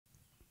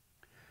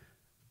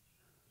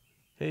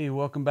Hey,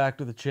 welcome back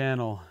to the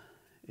channel.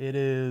 It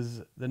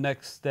is the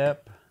next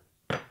step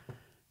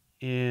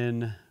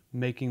in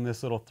making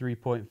this little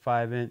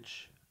 3.5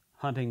 inch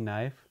hunting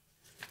knife.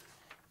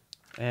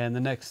 And the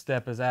next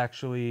step is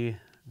actually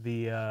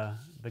the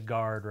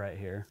guard right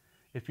here.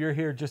 If you're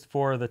here just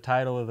for the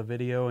title of the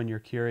video and you're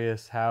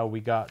curious how we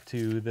got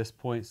to this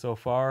point so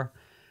far,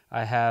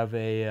 I have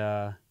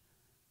a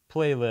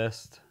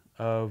playlist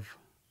of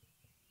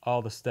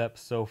all the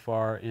steps so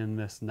far in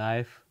this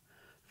knife,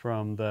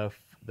 from the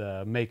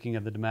making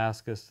of the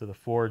Damascus to the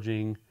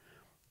forging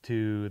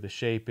to the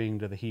shaping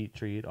to the heat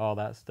treat, all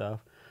that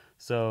stuff.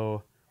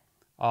 So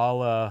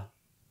I'll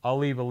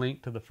leave a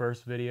link to the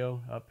first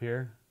video up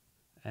here,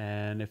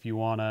 and if you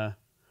want to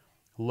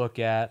look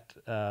at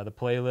the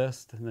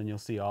playlist, then you'll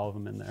see all of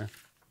them in there.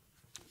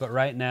 But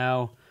right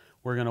now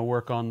we're going to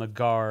work on the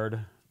guard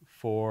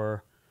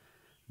for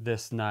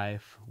this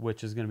knife,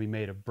 which is going to be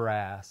made of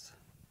brass.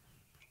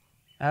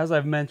 As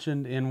I've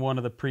mentioned in one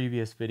of the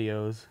previous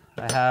videos,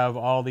 I have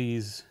all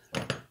these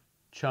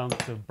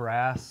chunks of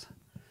brass.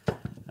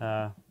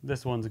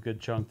 This one's a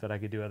good chunk that I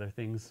could do other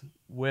things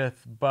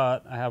with,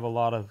 but I have a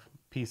lot of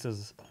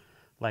pieces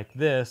like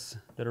this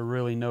that are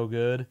really no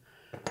good.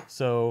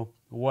 So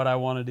what I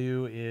want to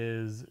do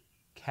is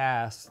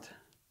cast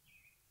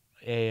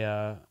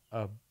a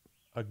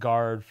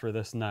guard for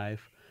this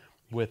knife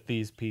with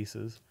these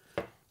pieces.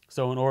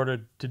 So in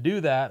order to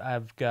do that,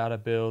 I've got to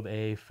build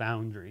a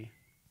foundry.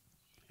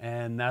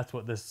 And that's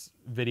what this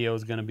video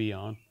is going to be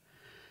on.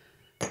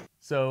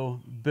 So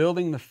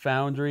building the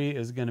foundry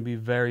is going to be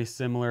very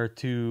similar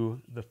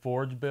to the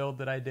forge build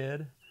that I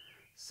did.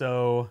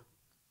 So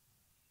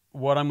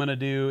what I'm going to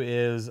do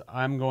is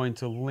I'm going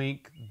to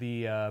link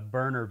the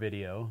burner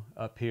video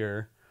up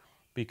here,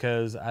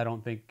 because I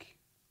don't think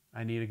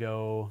I need to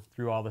go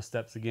through all the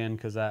steps again,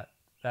 because that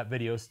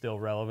video is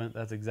still relevant.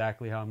 That's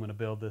exactly how I'm going to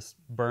build this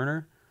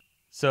burner.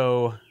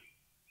 So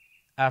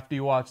after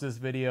you watch this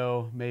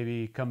video,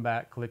 maybe come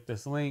back, click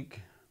this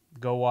link,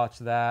 go watch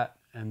that,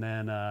 and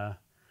then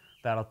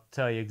that'll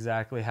tell you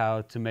exactly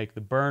how to make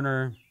the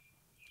burner.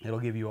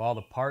 It'll give you all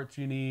the parts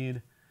you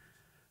need.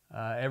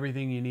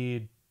 Everything you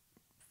need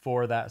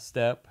for that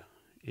step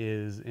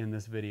is in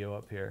this video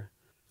up here.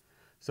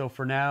 So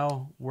for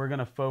now, we're going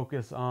to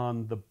focus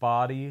on the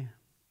body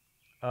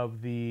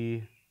of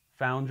the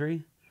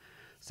foundry.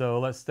 So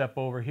let's step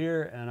over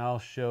here and I'll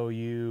show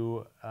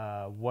you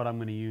what I'm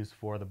going to use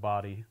for the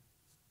body.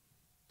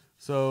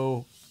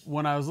 So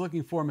when I was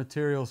looking for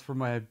materials for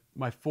my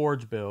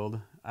forge build,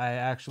 I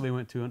actually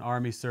went to an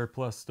Army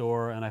surplus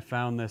store and I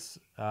found this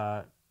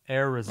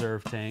air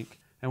reserve tank.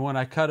 And when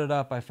I cut it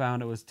up, I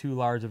found it was too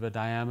large of a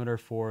diameter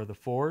for the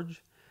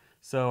forge.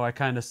 So I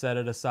kind of set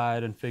it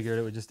aside and figured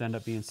it would just end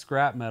up being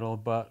scrap metal,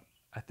 but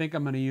I think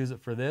I'm going to use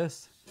it for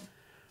this.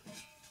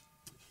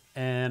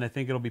 And I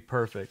think it'll be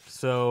perfect.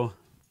 So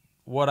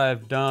what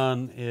I've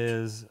done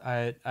is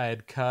I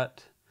had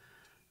cut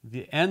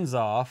the ends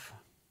off,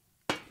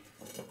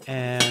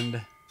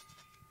 and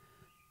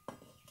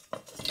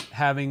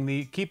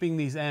keeping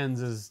these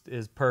ends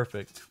is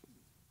perfect,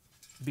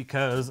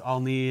 because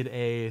I'll need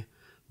a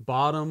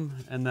bottom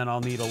and then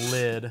I'll need a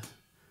lid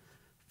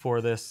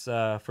for this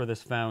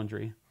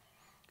foundry.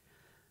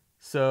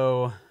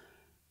 So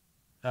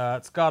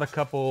it's got a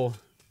couple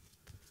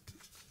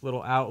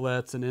little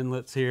outlets and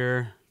inlets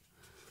here,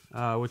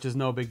 which is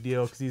no big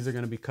deal because these are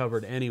going to be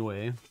covered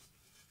anyway.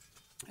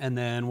 And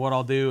then what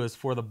I'll do is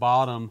for the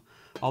bottom,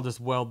 I'll just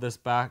weld this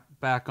back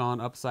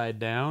on upside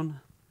down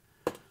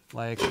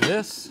like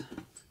this,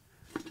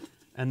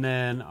 and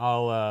then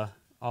I'll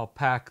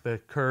pack the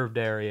curved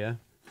area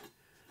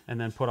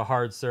and then put a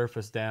hard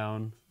surface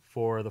down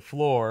for the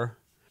floor.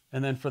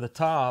 And then for the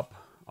top,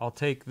 I'll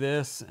take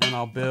this and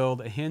I'll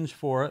build a hinge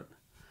for it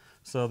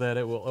so that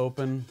it will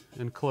open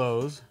and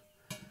close,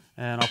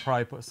 and I'll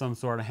probably put some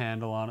sort of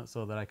handle on it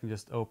so that I can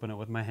just open it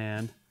with my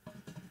hand,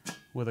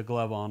 with a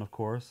glove on, of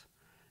course.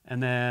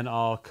 And then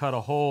I'll cut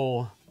a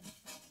hole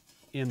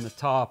in the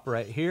top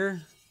right here,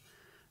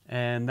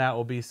 and that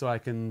will be so I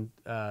can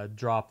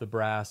drop the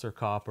brass or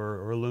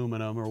copper or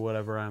aluminum or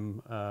whatever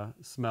I'm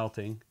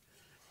smelting.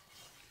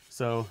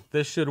 So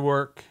this should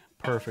work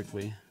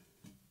perfectly.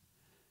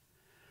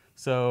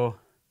 So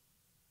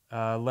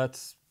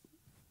let's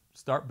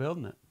start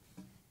building it.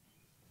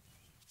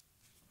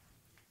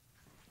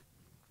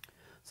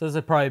 So this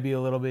would probably be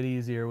a little bit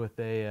easier with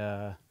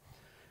a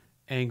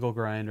angle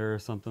grinder or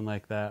something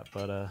like that,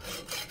 but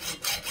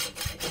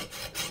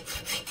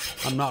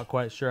I'm not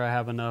quite sure I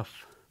have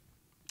enough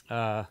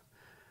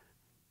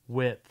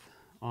width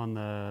on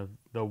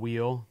the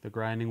wheel, the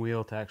grinding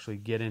wheel, to actually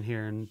get in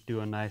here and do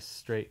a nice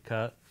straight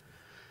cut.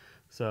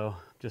 So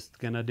just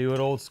gonna do it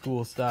old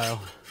school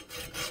style.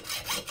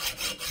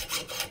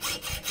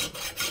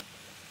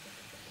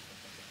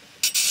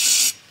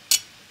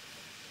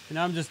 And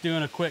now I'm just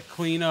doing a quick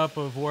cleanup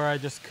of where I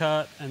just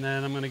cut, and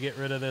then I'm gonna get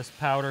rid of this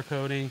powder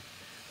coating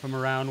from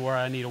around where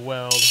I need a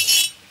weld.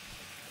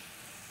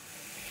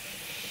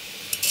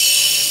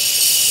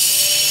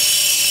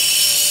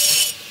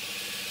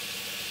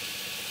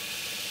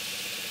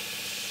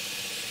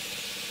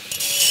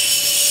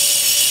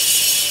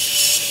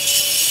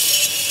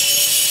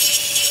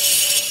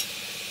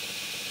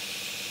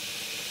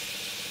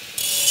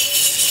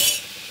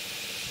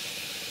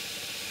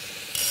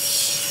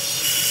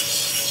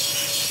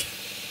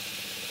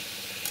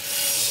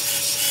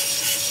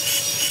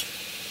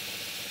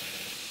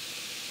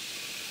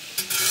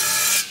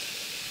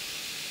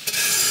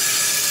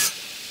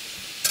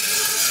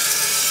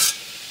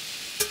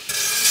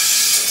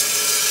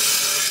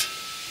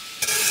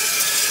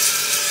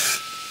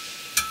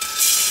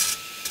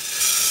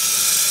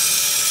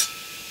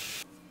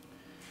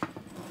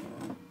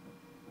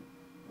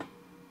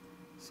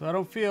 So I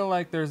don't feel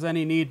like there's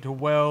any need to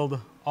weld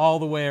all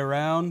the way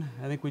around.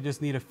 I think we just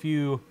need a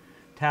few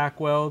tack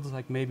welds,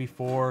 like maybe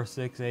 4,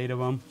 6, 8 of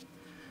them.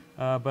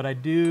 But I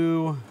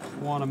do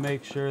want to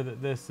make sure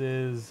that this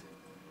is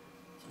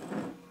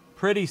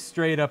pretty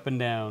straight up and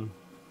down.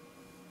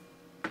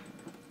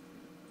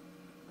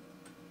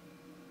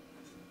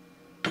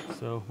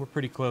 So we're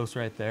pretty close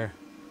right there.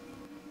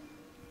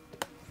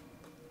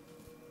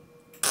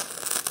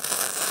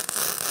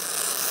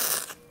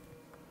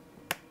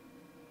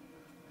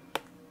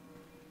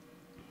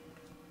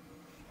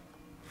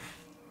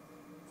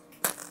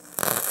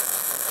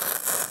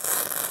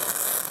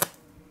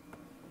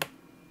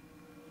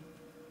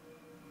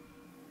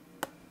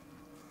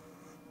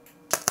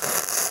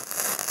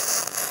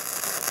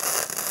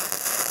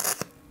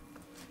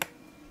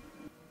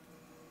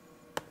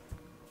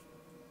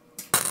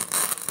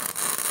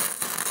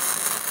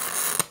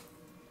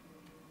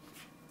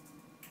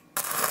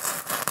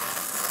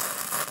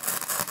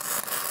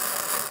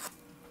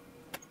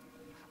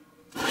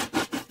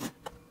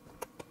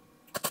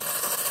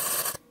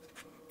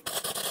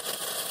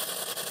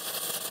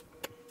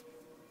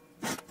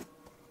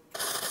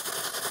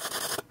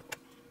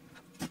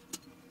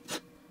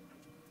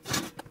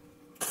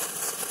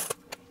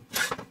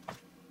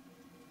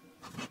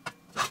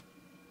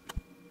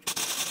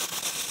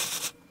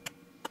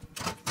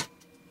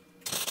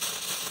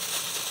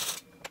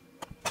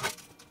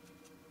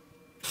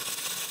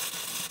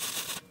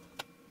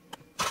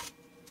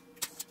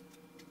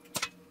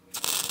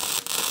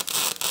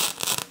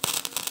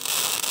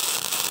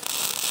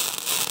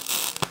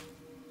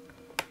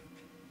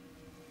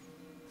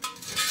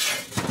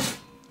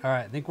 All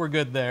right, I think we're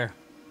good there.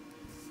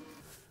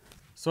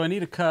 So I need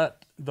to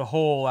cut the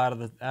hole out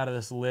of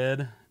this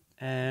lid,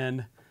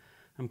 and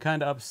I'm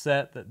kind of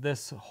upset that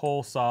this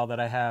hole saw that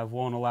I have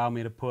won't allow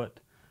me to put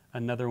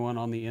another one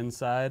on the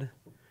inside.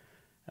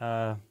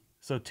 So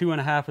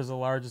 2.5 is the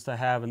largest I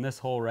have, and this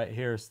hole right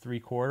here is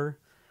 3/4.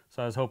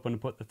 So I was hoping to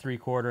put the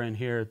 3/4 in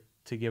here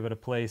to give it a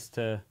place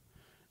to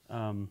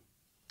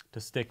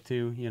stick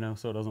to, you know,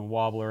 so it doesn't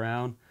wobble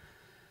around.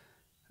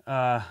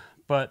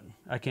 But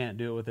I can't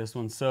do it with this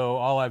one. So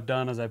all I've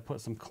done is I put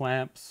some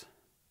clamps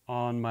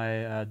on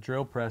my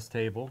drill press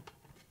table,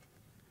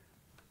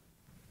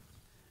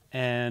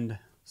 and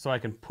so I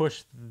can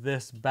push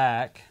this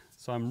back.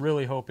 So I'm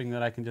really hoping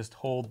that I can just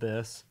hold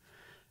this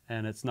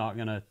and it's not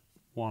gonna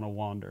want to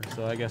wander.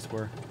 So I guess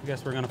we're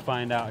gonna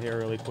find out here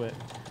really quick.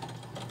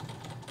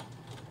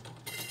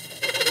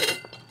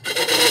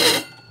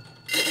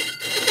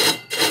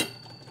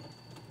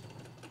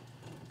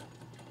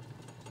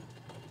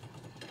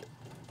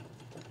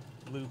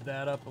 Lube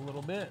that up a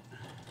little bit.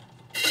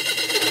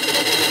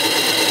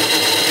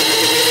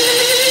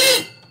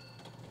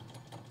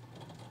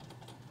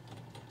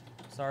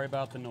 Sorry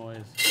about the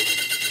noise.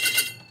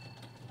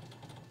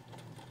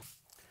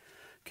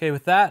 Okay,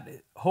 with that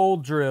hole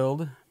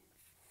drilled,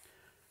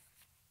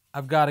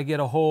 I've got to get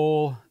a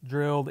hole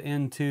drilled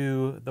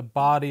into the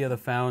body of the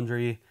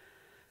Foundry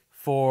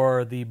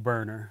for the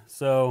burner.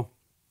 So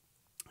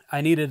I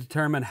need to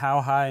determine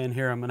how high in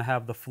here I'm going to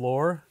have the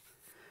floor,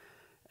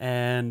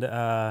 and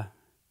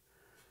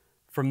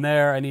from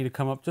there I need to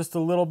come up just a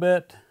little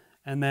bit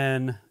and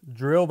then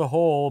drill the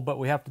hole, but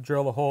we have to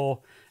drill the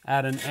hole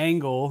at an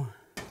angle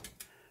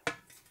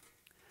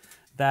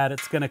that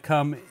it's going to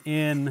come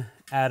in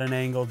at an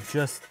angle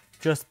just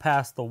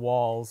past the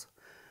walls,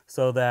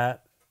 so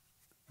that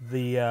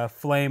the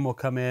flame will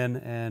come in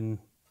and,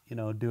 you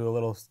know, do a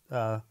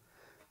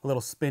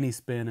little spinny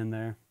spin in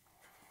there.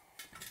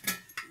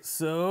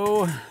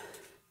 So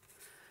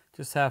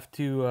just have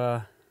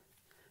to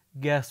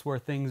guess where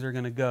things are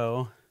going to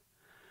go.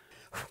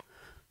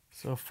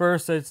 So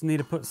first I just need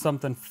to put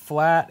something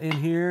flat in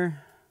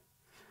here,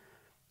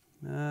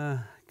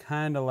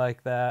 kind of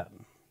like that.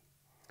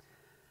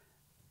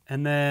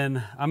 And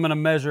then I'm going to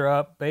measure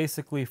up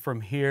basically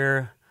from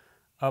here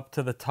up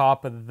to the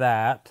top of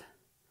that.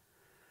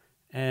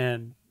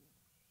 And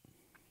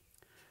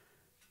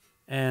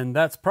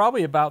that's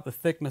probably about the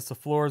thickness the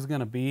floor is going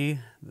to be,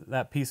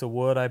 that piece of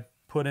wood I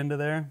put into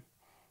there.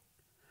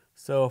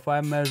 So if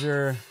I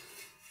measure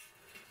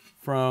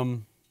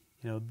from,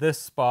 you know, this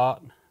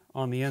spot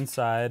on the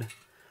inside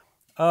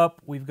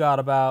up, we've got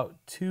about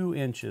 2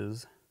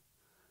 inches.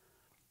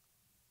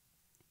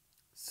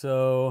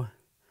 So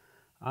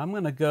I'm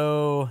going to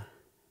go,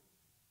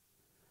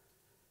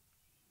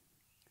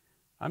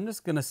 I'm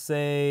just going to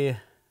say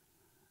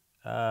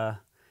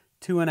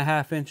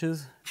 2.5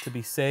 inches to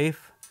be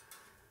safe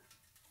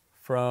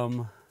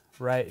from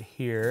right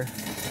here.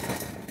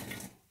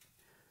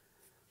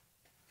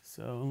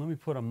 So let me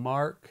put a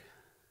mark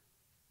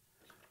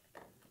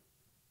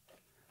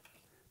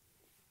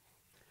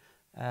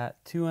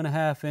at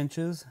 2.5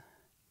 inches,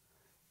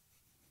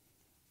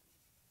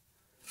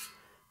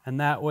 and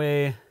that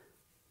way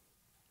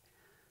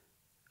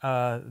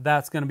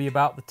that's going to be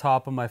about the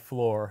top of my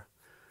floor.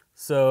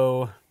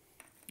 So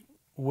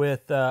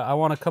with I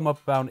want to come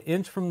up about 1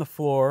 inch from the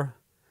floor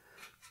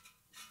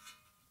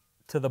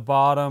to the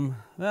bottom.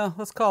 Well,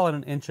 let's call it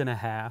 1.5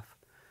 inches.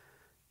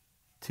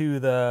 to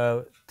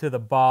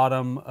the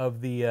bottom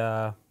of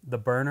the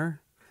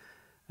burner,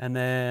 and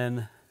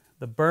then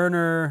the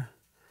burner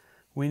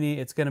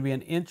it's going to be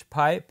an inch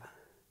pipe.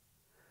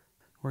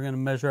 We're going to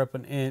measure up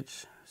an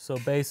inch. So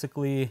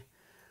basically,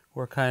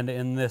 we're kind of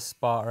in this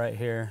spot right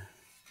here.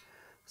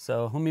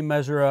 So let me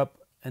measure up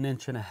 1.5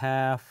 inches,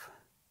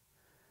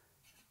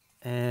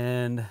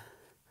 and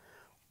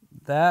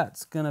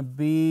that's going to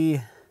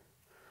be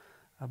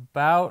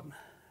about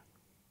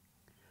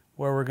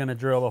where we're going to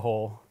drill the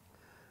hole.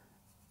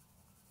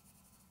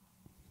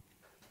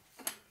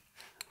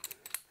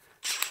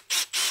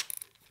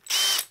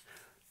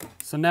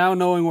 So now,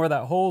 knowing where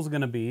that hole is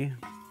going to be,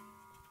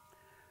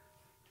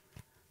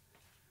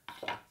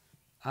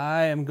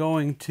 I am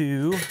going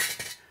to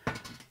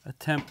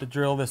attempt to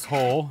drill this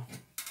hole.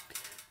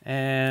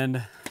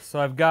 And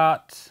so I've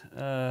got,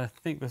 I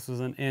think this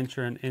is 1 inch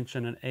or 1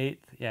 1/8 inches.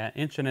 Yeah,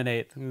 1 1/8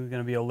 inches. It's going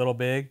to be a little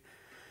big.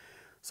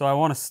 So I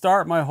want to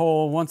start my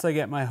hole. Once I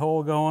get my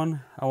hole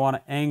going, I want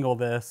to angle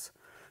this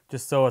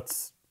just so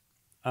it's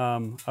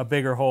a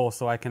bigger hole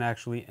so I can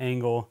actually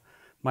angle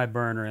my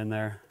burner in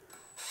there.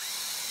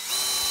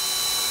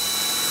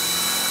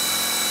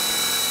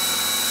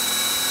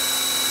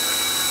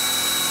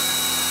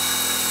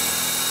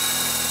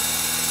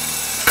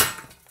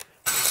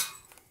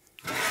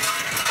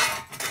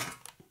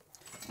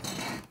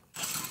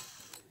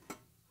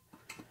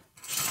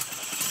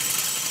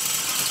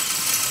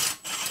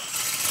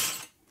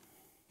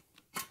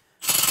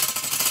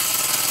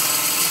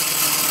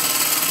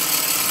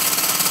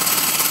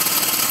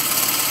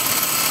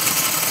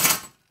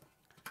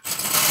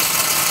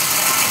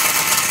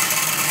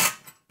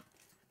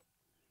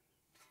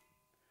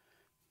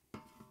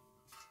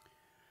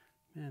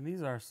 Man,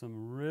 these are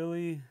some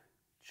really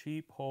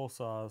cheap hole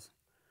saws.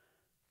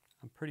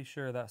 I'm pretty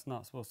sure that's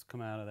not supposed to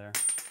come out of there,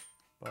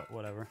 but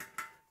whatever.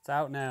 It's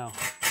out now.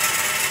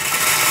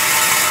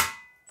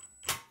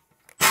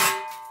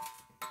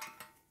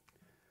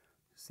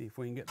 See if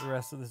we can get the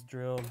rest of this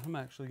drilled. I'm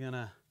actually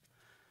gonna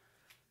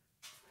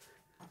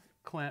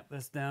clamp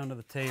this down to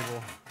the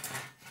table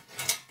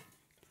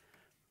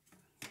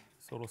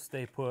so it'll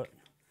stay put.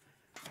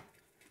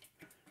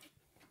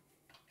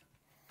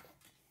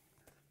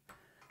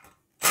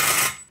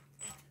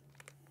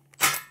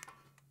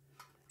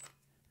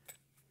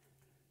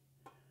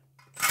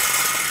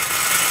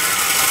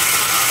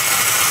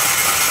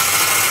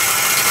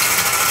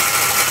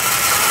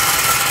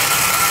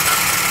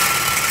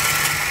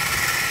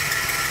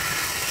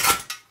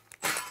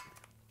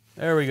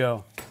 There we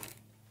go.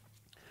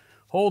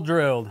 Hole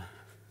drilled.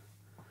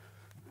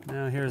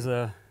 Now here's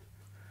a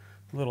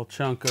little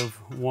chunk of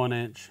 1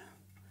 inch.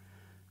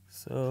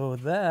 So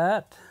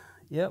that,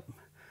 yep,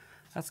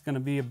 that's going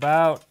to be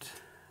about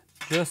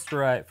just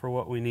right for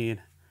what we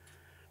need.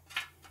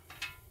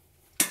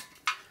 So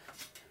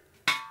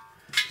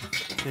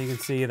you can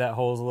see that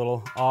hole's a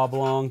little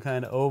oblong,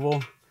 kind of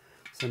oval.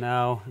 So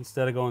now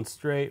instead of going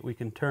straight, we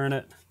can turn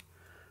it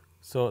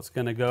so it's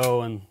going to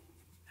go and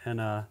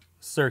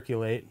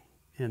circulate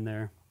in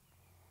there.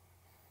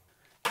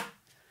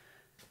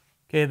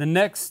 Okay, the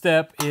next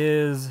step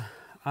is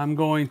I'm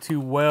going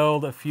to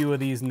weld a few of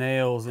these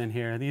nails in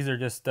here. These are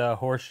just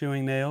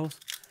horseshoeing nails.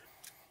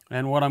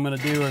 And what I'm going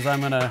to do is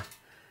I'm going to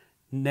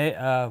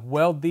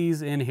weld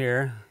these in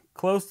here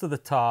close to the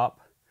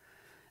top.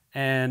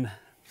 And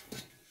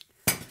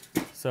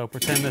so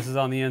pretend this is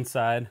on the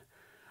inside.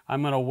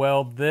 I'm going to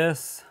weld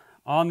this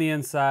on the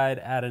inside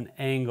at an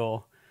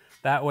angle.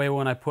 That way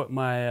when I put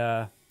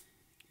my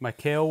my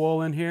kale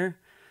wool in here,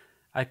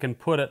 I can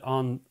put it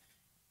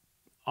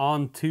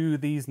onto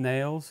these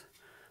nails.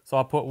 So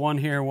I'll put one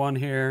here, one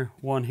here,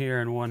 one here,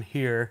 and one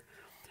here,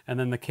 and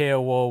then the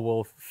kale wool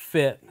will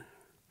fit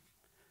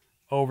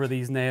over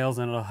these nails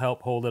and it'll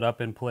help hold it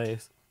up in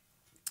place.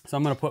 So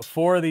I'm going to put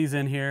 4 of these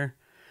in here,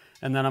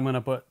 and then I'm going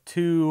to put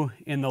 2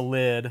 in the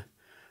lid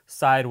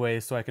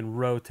sideways so I can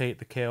rotate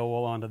the kale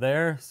wool onto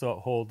there so it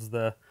holds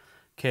the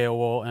kale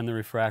wool and the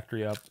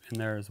refractory up in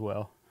there as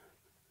well.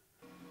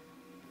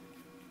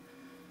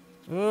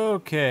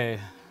 Okay,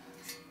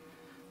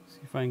 see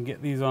if I can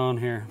get these on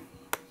here.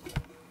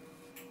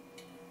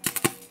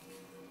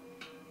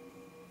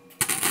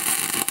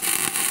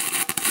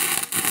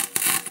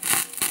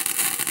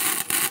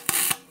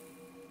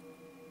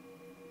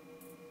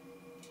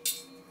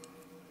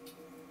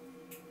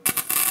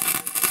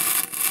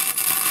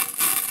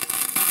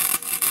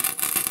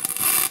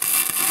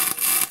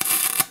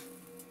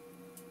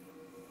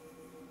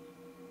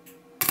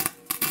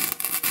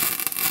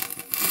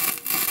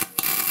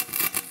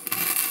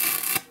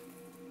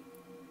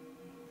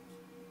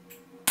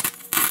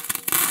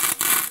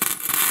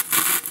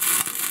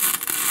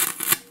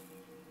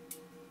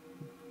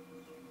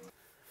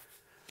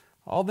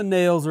 All the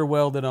nails are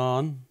welded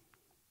on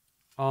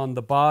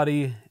the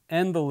body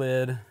and the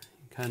lid. You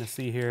can kind of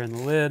see here in the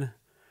lid.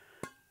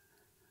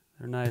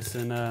 They're nice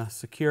and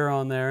secure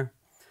on there.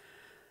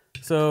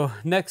 So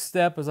next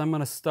step is I'm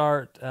going to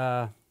start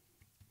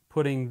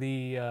putting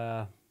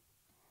the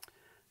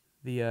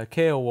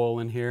kale wool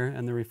in here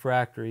and the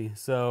refractory.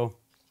 So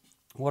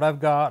what I've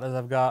got is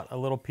I've got a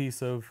little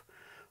piece of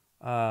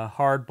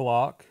hard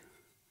block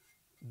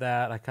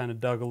that I kind of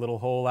dug a little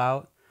hole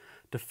out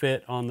to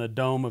fit on the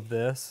dome of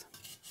this.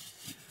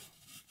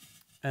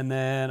 And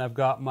then I've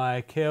got my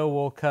kale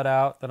wool cut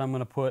out that I'm going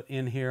to put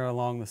in here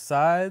along the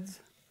sides.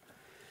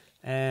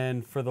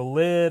 And for the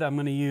lid, I'm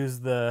going to use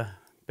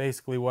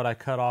basically what I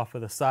cut off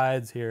of the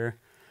sides here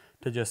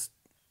to just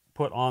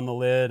put on the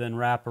lid and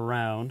wrap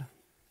around.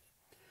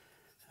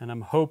 And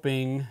I'm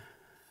hoping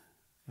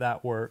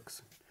that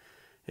works.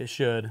 It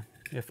should.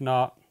 If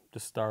not,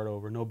 just start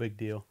over, no big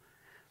deal.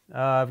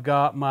 I've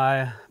got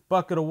my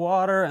bucket of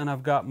water and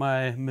I've got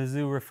my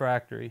Mizzou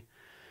refractory.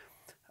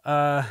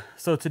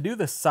 So to do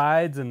the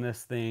sides in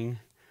this thing,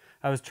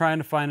 I was trying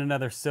to find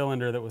another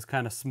cylinder that was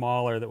kind of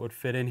smaller that would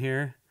fit in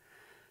here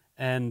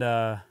and,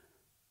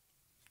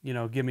 you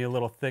know, give me a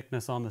little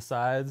thickness on the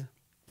sides.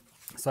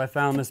 So I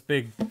found this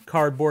big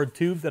cardboard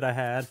tube that I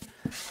had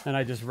and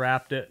I just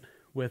wrapped it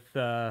with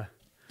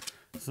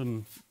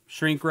some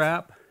shrink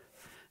wrap.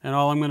 And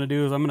all I'm going to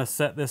do is I'm going to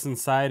set this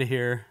inside of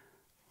here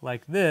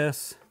like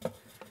this,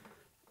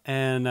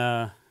 and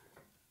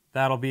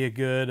that'll be a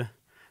good,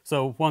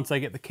 so once I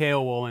get the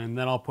kale wool in,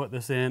 then I'll put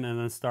this in and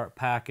then start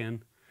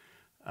packing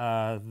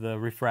the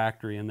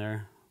refractory in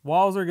there.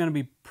 Walls are going to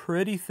be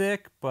pretty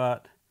thick,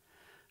 but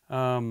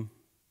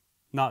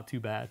not too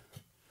bad.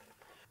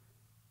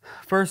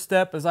 First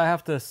step is I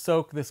have to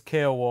soak this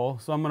kale wool,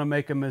 so I'm going to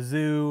make a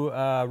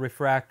Mizzou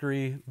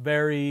refractory,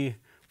 very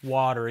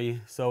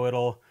watery, so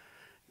it'll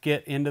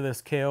get into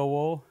this kale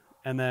wool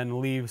and then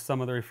leave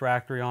some of the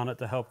refractory on it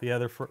to help the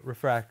other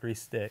refractory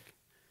stick.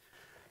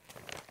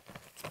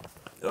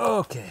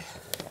 Okay,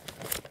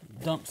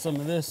 dump some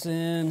of this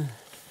in,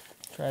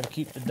 try to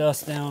keep the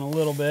dust down a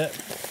little bit.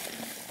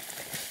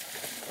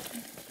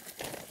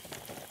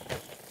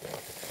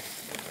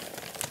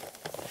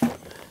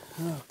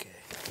 Okay.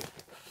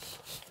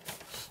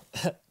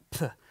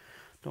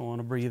 Don't want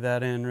to breathe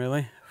that in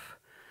really.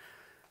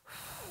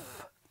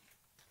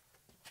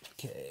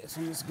 Okay, so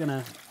I'm just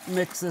gonna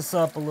mix this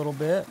up a little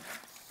bit.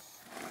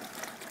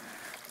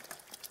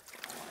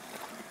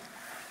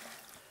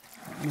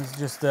 It's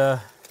just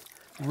a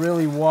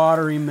really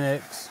watery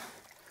mix.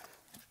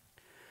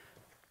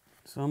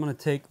 So I'm gonna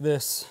take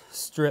this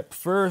strip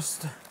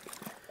first,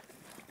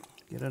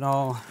 get it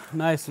all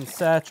nice and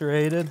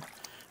saturated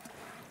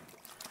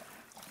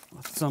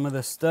with some of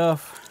this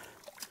stuff.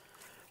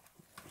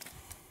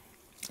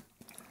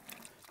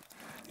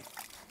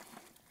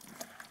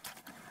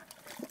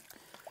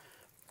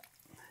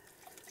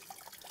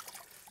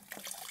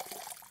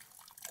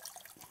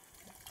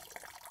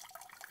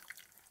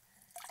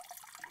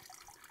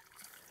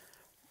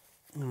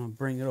 I'm going to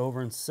bring it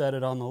over and set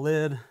it on the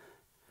lid.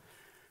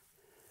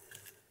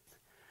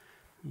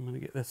 I'm going to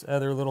get this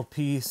other little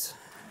piece.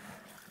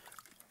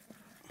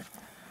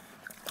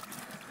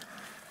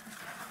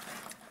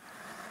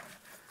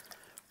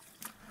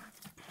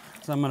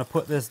 So I'm going to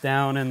put this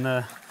down in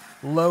the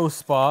low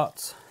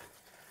spots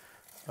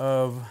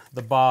of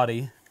the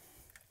body.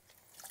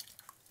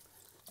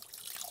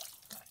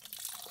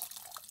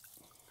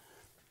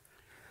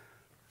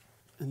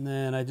 And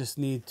then I just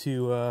need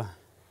to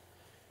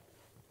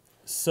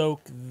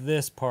soak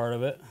this part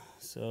of it.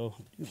 So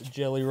do the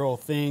jelly roll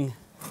thing,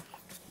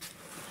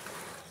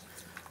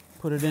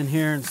 put it in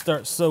here and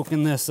start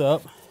soaking this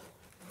up.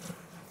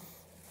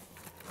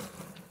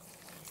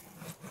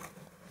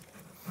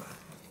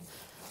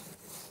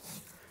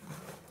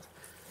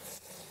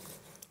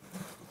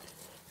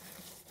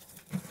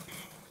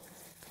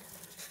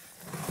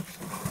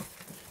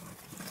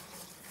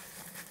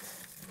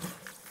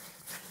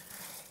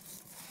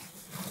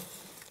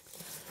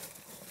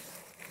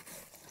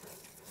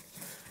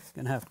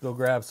 Gonna have to go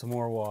grab some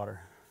more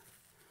water.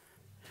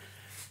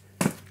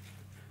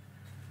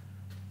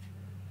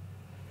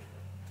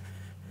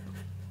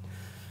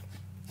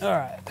 All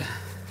right,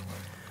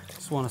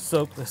 just want to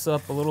soak this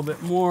up a little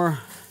bit more.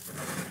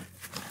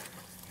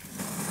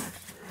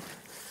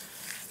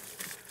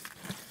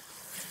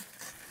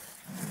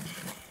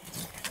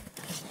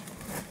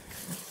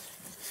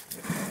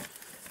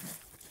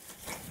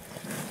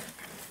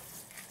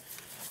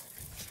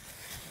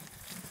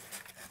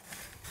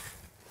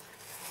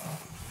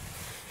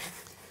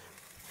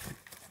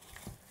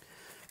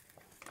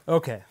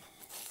 Okay,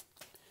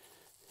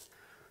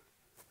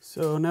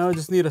 so now I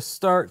just need to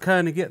start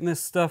kind of getting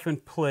this stuff in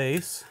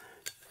place.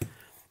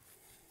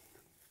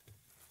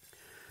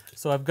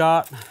 So I've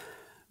got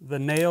the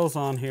nails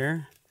on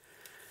here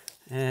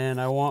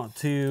and I want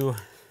to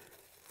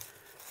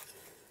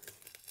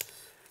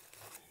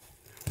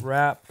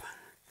get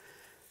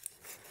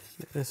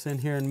this in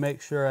here and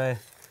make sure I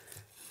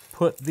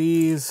put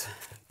these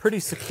pretty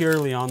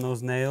securely on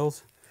those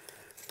nails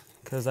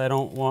because I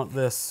don't want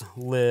this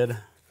lid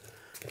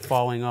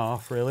falling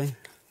off really.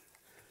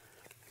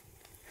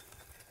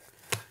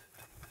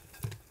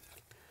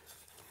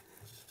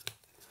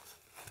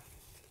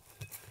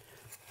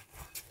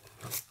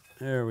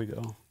 There we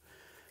go.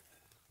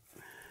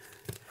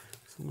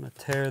 So I'm going to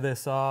tear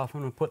this off.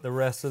 I'm going to put the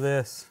rest of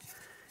this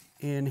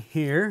in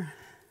here.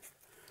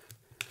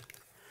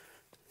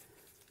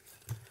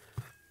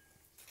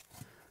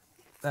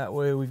 That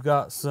way we've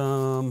got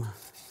some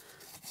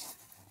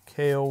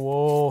kale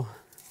wool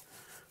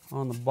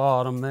on the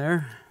bottom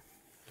there.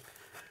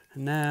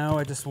 And now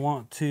I just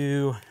want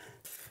to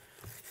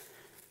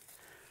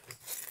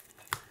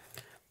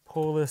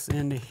pull this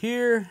into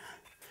here,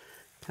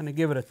 kind of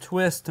give it a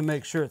twist to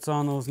make sure it's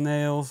on those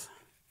nails,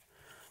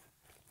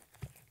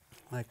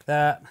 like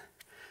that.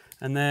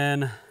 And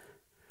then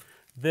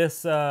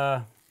this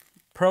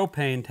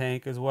propane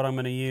tank is what I'm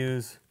going to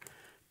use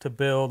to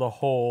build a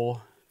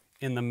hole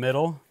in the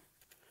middle.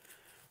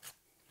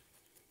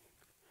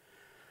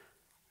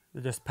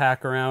 Just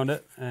pack around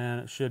it,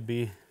 and it should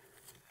be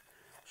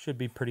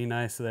pretty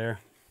nice there.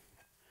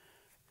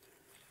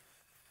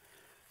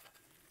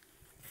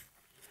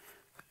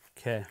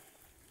 Okay,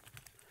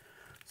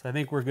 so I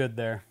think we're good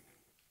there.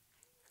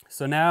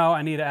 So now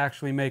I need to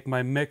actually make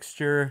my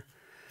mixture,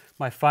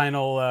 my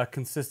final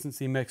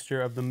consistency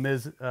mixture of the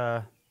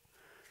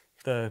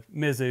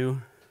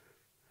mizu.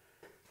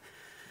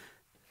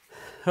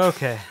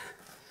 Okay, I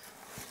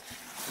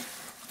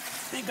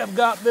think I've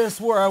got this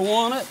where I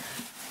want it.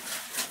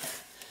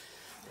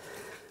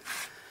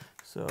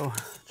 So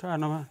try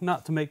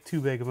not to make too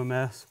big of a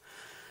mess,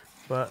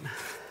 but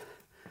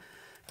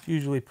it's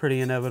usually pretty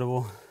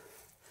inevitable.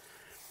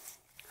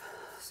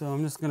 So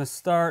I'm just going to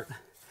start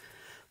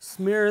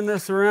smearing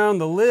this around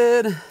the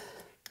lid.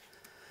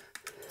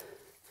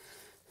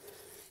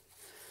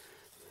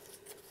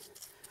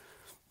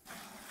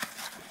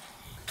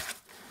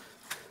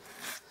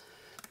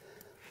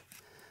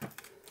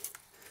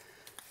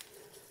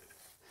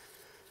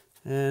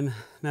 And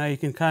now you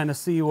can kind of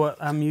see what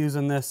I'm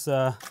using this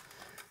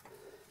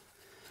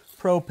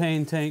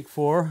propane tank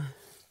for.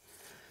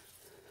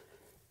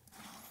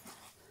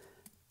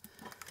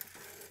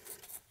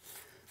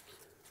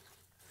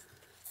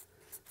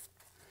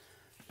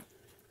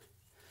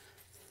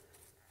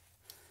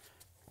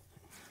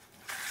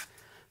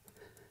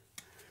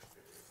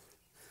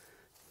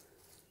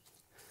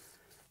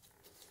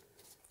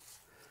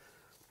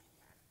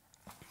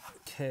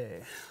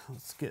 Okay,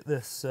 let's get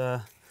this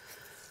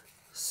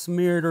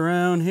smeared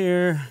around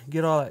here,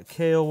 get all that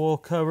kale wool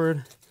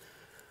covered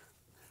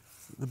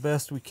the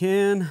best we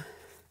can.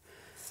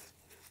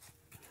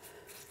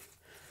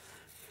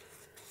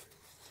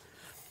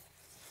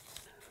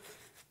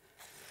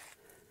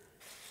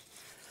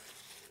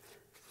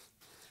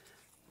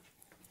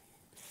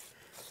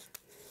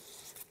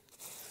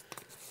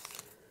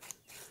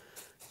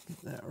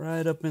 Get that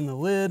right up in the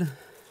lid,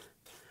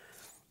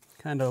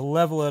 kind of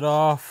level it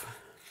off.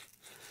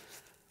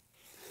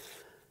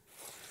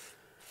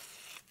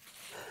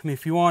 I mean,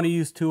 if you want to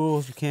use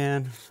tools, you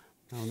can.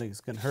 I don't think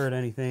it's going to hurt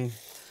anything.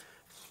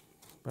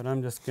 But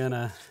I'm just going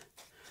to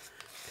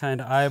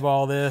kind of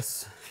eyeball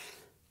this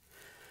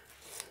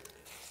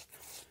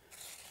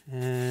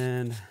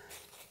and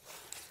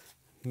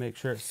make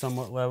sure it's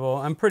somewhat level.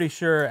 I'm pretty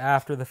sure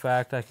after the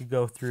fact I could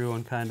go through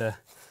and kind of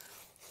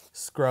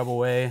scrub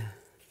away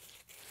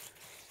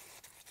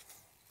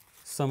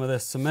some of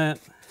this cement.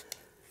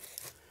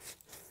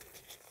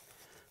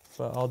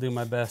 But I'll do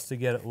my best to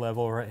get it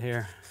level right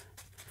here.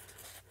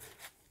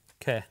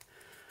 Okay,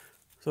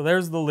 so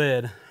there's the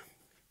lid.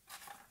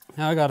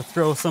 Now I got to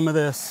throw some of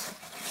this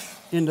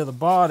into the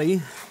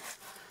body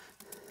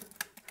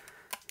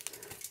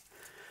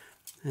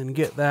and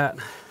get that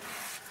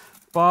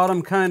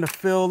bottom kind of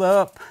filled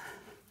up.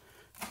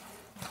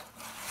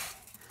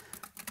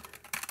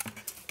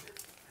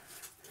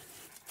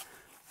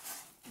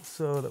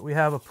 So that we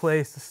have a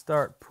place to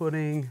start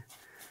putting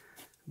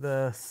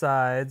the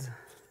sides.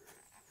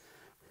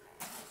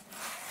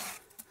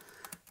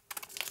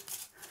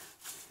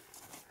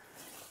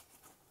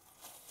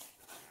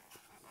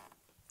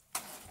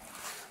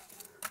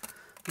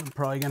 I'm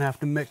probably gonna have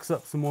to mix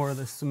up some more of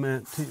this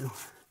cement too.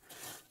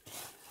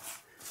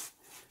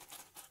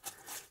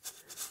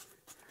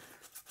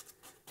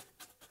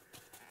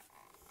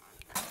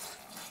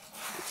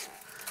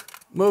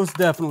 Most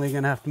definitely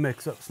gonna have to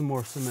mix up some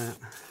more cement.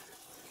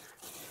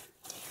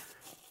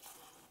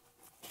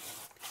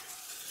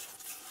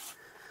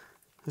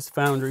 This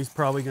Foundry is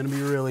probably gonna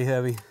be really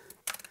heavy,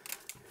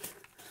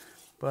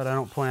 but I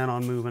don't plan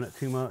on moving it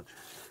too much.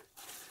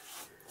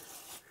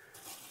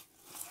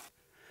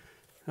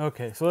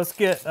 Okay, so let's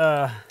get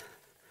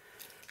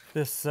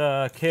this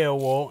kale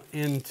wool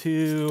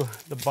into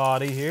the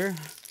body here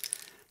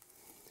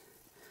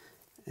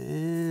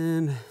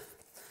and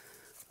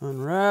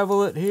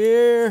unravel it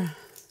here,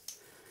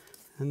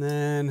 and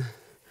then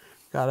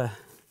gotta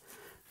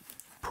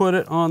put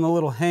it on the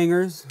little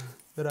hangers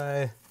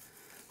that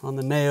on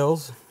the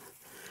nails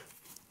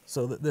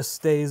so that this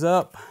stays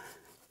up.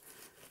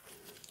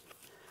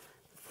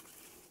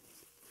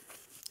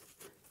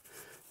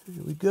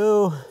 There we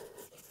go.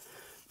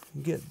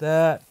 Get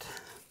that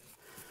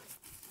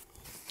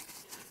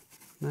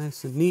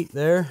nice and neat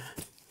there.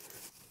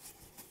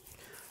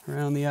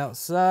 Around the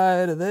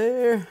outside of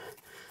there.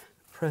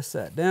 Press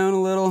that down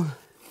a little.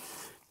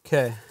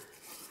 Okay.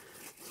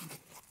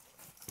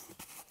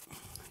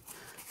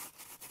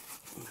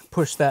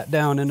 Push that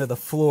down into the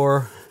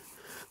floor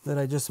that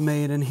I just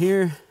made in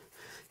here.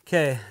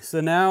 Okay,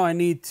 so now I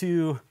need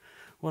to,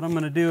 what I'm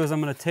going to do is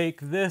I'm going to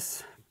take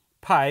this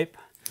pipe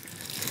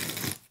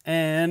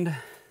and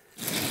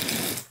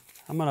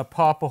I'm going to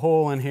pop a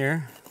hole in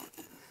here.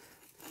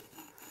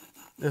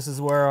 This is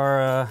where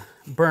our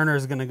burner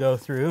is going to go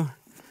through.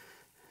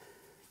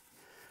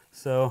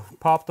 So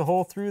pop the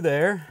hole through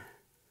there.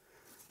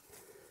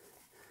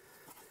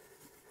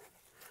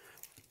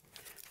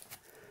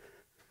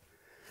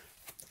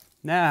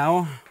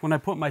 Now, when I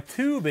put my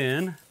tube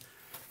in,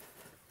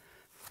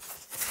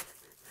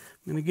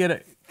 I'm going to get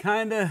it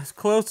kind of as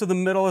close to the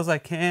middle as I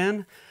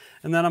can,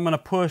 and then I'm going to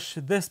push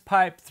this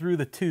pipe through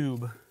the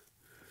tube.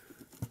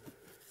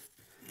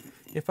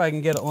 If I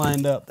can get it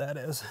lined up, that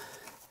is.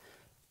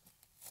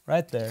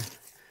 Right there.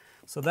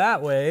 So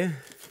that way,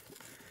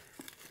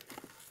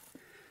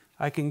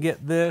 I can get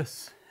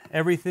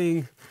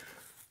everything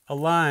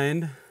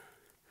aligned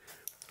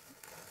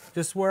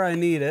just where I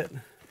need it.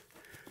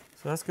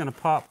 So that's going to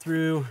pop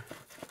through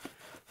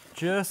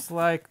just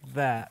like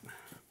that.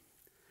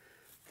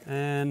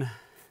 And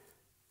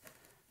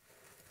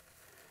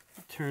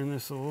turn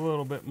this a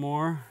little bit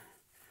more.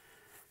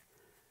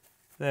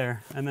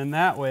 There. And then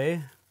that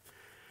way,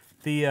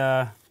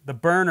 the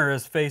burner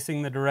is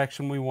facing the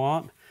direction we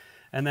want.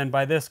 And then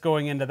by this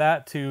going into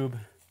that tube,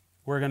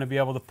 we're going to be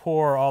able to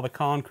pour all the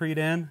concrete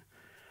in,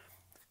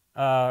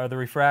 or the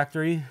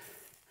refractory,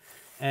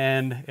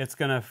 and it's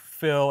going to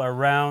fill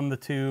around the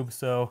tube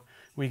so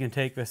we can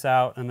take this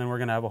out, and then we're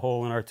going to have a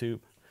hole in our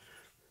tube.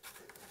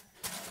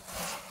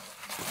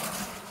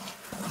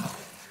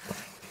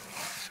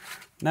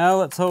 Now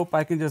let's hope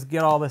I can just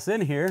get all this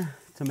in here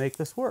to make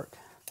this work.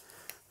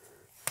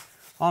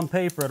 On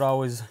paper, it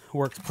always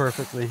works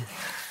perfectly.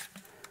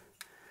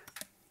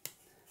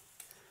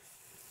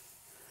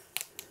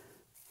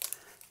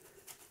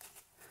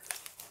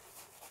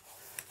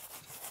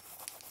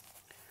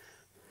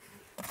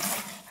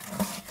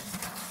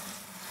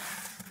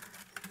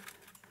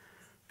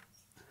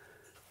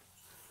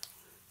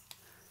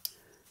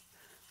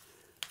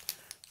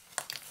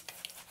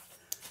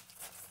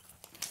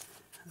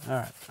 All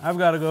right, I've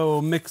got to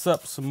go mix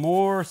up some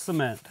more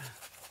cement.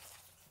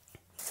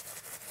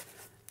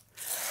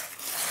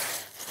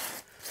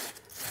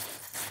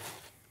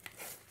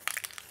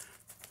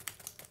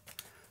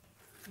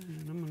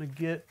 And I'm going to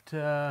get,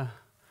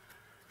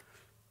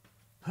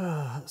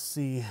 let's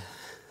see,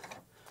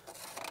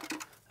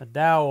 a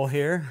dowel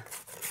here.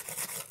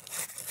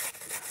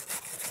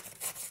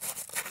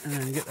 And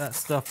then get that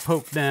stuff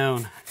poked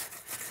down,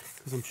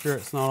 because I'm sure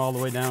it's not all the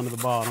way down to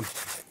the bottom.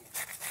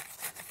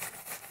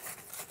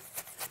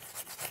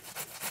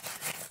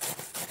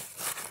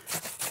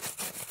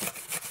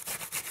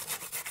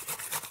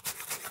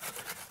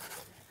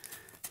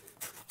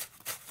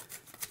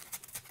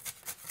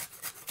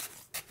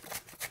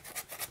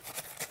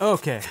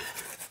 Okay,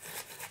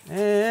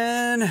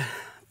 and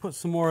put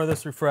some more of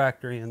this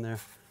refractory in there.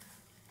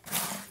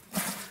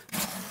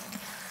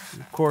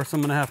 And of course, I'm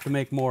going to have to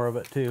make more of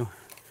it too.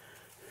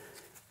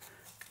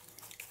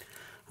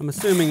 I'm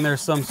assuming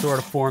there's some sort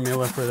of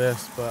formula for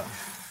this, but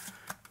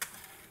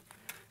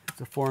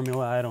it's a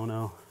formula I don't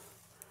know.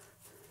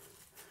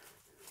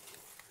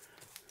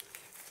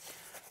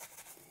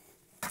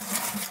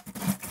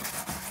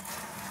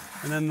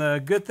 And then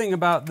the good thing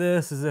about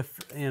this is if,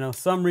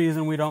 some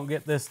reason we don't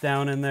get this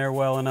down in there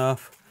well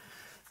enough,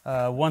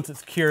 once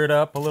it's cured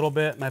up a little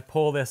bit and I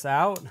pull this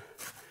out,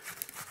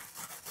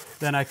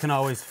 then I can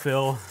always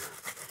fill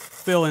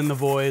in the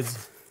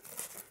voids.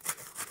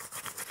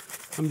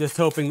 I'm just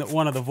hoping that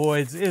one of the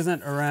voids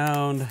isn't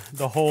around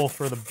the hole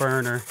for the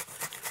burner.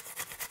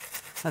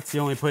 That's the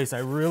only place I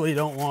really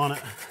don't want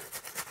it.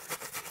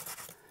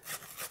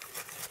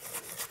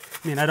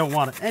 I mean, I don't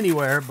want it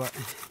anywhere, but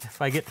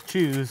if I get to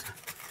choose,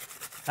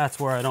 that's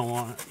where I don't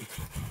want it.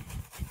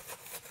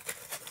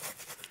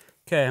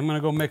 Okay, I'm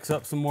gonna go mix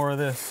up some more of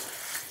this.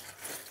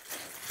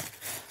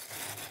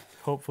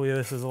 Hopefully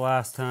this is the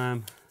last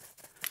time.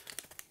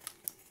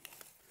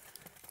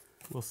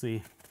 We'll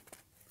see.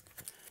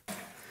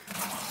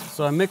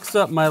 So I mixed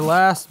up my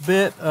last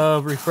bit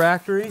of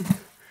refractory.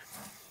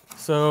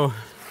 So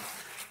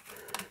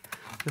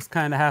this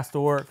kind of has to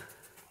work.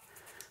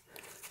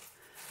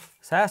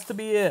 This has to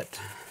be it.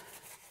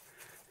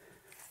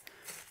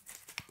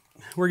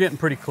 We're getting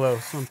pretty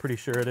close. I'm pretty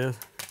sure it is.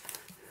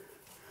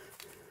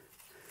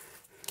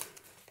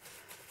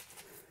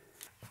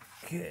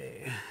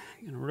 Okay,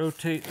 I'm gonna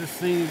rotate this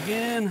thing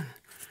again.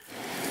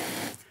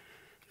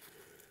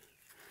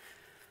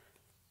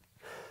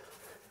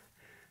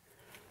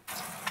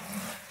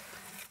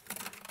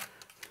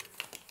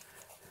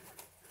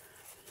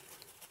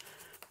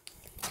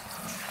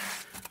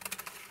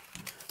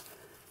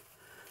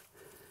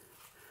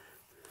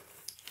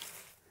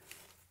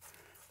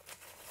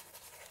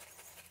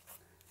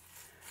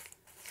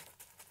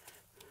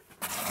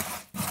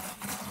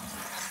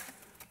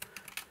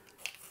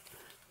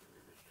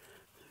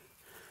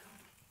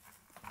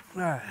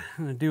 All right,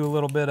 I'm gonna do a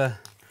little bit of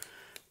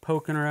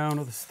poking around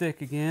with a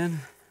stick again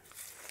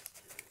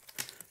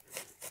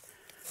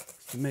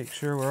to make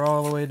sure we're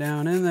all the way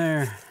down in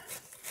there.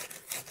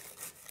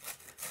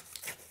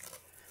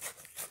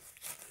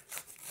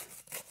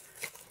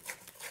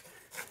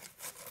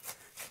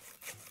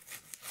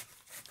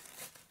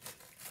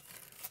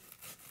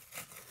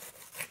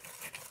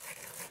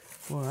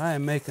 Well, I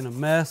am making a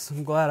mess.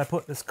 I'm glad I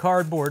put this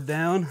cardboard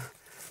down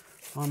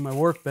on my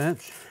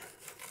workbench.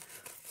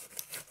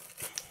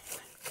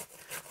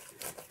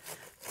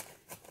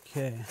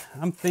 Okay,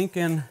 I'm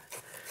thinking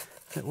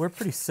that we're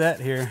pretty set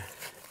here.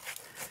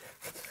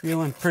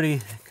 Feeling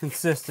pretty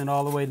consistent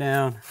all the way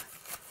down.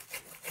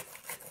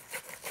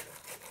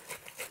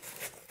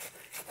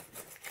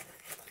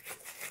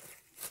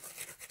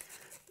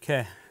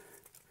 Okay,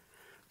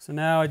 so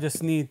now I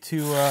just need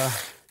to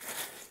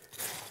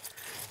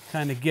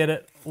kind of get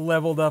it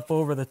leveled up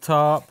over the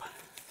top.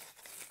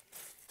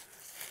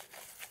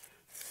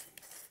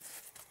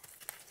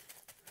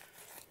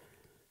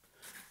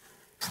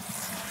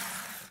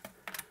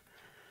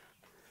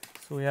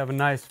 So we have a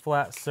nice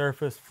flat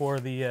surface for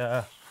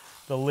the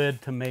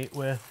lid to mate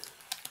with.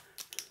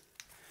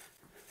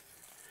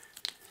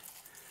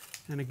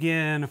 And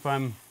again, if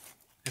I'm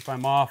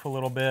off a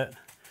little bit,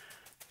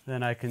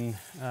 then I can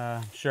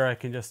sure I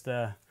can just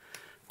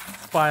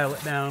file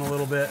it down a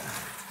little bit.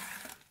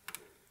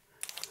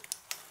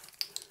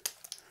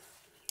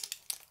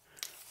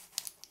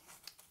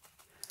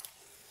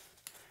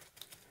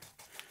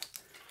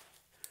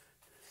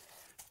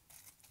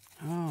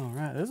 All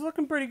right, this is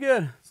looking pretty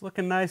good. It's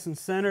looking nice and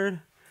centered.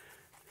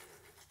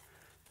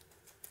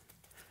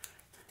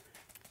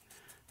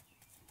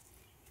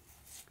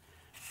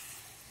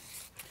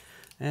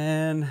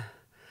 And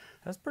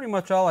that's pretty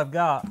much all I've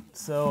got.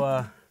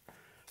 So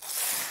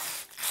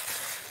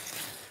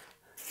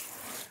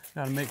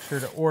got to make sure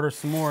to order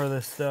some more of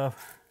this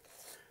stuff.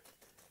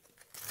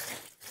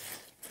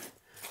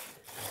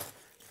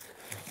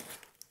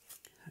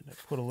 Had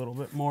to put a little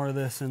bit more of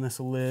this in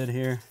this lid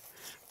here.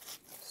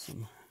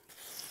 Some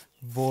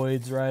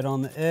voids right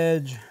on the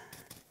edge.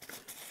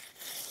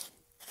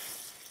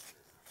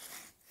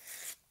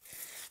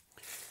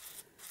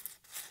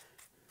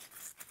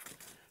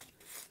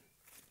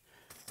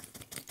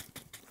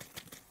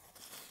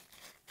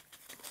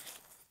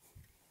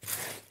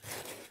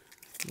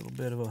 A little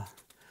bit of a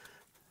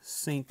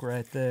sink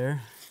right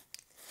there.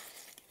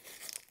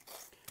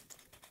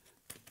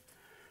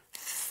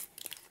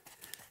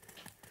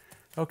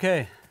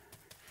 Okay,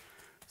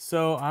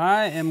 so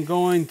I am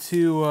going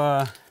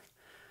to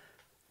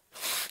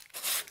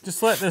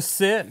just let this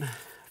sit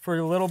for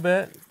a little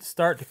bit,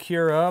 start to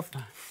cure up,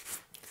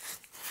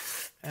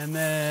 and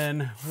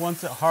then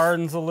once it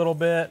hardens a little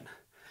bit,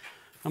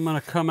 I'm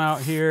going to come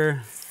out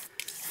here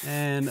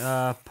and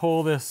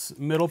pull this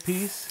middle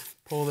piece,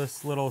 pull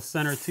this little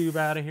center tube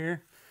out of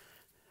here.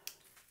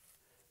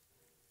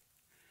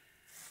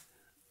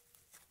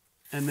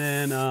 And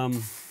then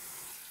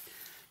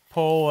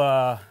pull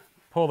the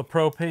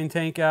propane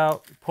tank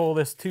out, pull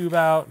this tube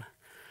out.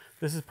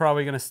 This is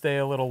probably going to stay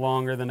a little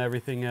longer than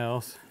everything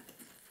else.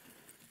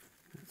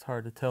 It's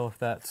hard to tell if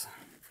that's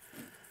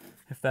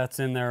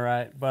in there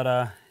right,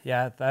 but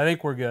yeah, I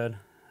think we're good.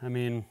 I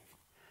mean,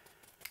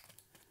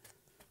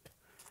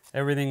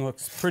 everything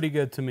looks pretty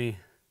good to me.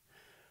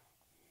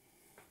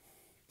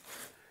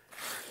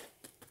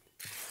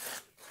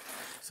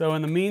 So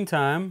in the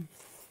meantime,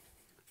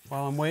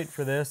 while I'm waiting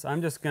for this,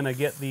 I'm just going to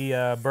get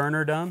the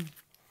burner done.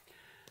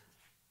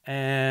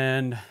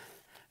 And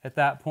at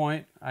that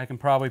point, I can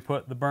probably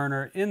put the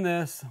burner in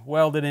this,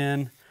 weld it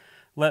in,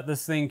 let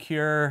this thing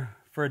cure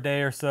for a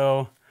day or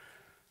so.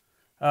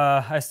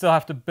 I still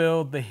have to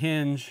build the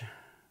hinge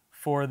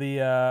for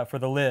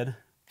the lid,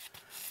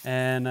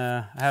 and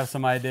I have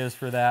some ideas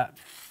for that.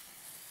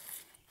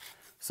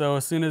 So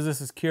as soon as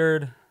this is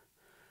cured,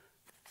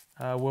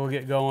 we'll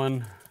get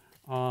going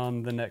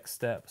on the next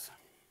steps.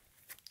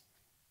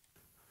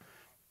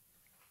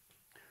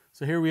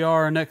 So here we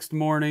are next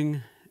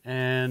morning,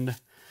 and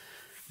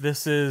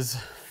this is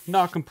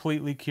not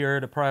completely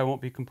cured. It probably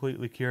won't be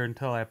completely cured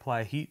until I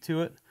apply heat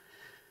to it.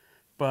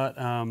 But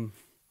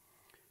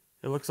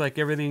it looks like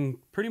everything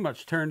pretty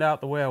much turned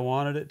out the way I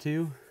wanted it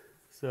to.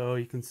 So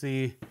you can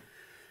see,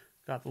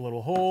 got the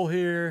little hole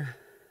here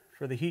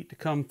for the heat to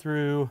come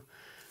through.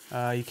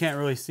 You can't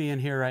really see in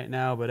here right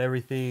now, but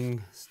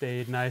everything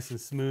stayed nice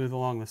and smooth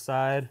along the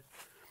side.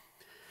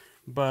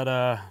 But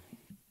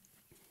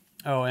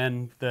oh,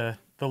 and the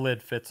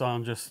lid fits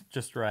on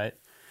just right.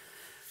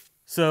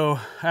 So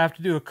I have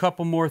to do a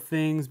couple more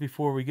things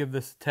before we give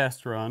this a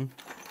test run.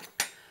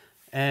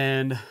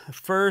 And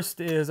first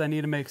is I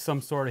need to make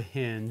some sort of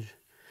hinge.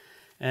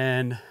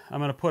 And I'm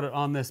going to put it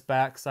on this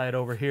back side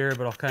over here,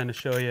 but I'll kind of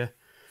show you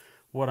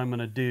what I'm going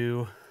to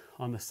do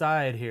on the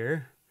side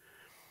here.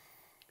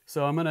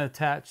 So I'm going to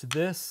attach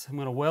this, I'm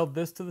going to weld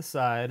this to the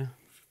side,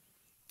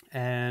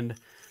 and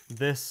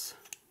this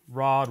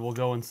rod will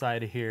go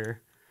inside of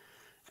here.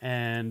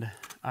 And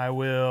I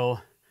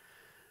will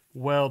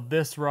weld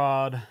this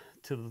rod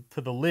to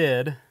the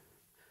lid,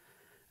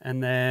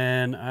 and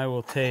then I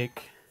will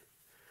take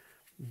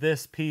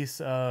this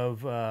piece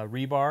of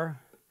rebar,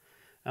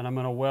 and I'm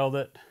going to weld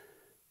it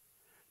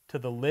to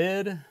the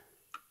lid,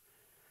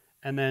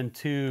 and then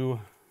to,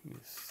 let me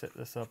set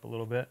this up a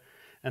little bit,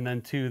 and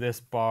then to this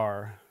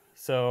bar.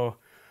 So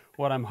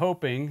what I'm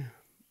hoping,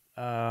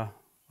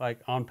 like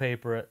on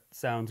paper it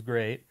sounds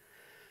great,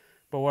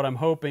 but what I'm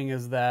hoping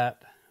is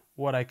that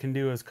what I can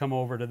do is come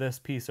over to this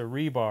piece of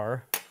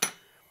rebar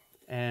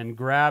and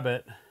grab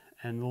it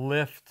and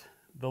lift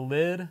the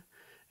lid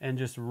and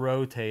just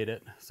rotate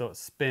it so it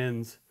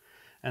spins.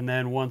 And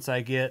then once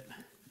I get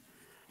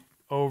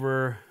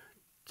over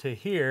to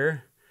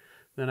here,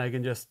 then I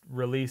can just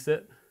release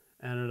it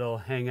and it'll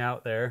hang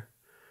out there.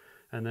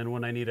 And then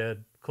when I need to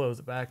close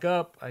it back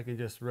up, I can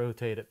just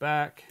rotate it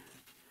back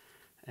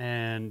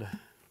and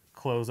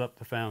close up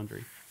the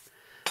Foundry.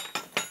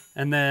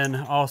 And then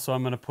also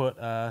I'm going to put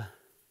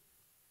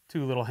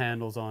 2 little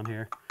handles on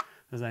here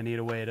because I need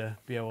a way to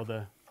be able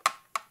to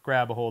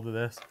grab a hold of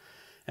this.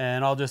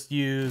 And I'll just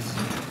use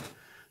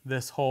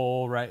this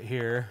hole right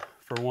here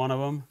for one of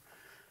them.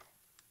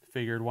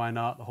 Figured why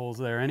not, the hole's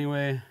there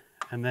anyway.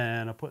 And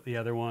then I'll put the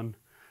other one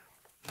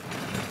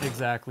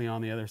exactly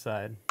on the other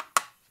side.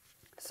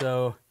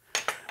 So,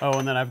 oh,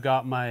 and then I've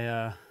got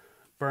my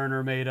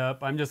burner made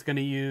up. I'm just going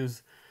to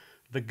use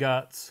the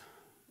guts,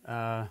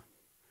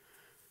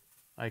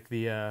 like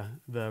the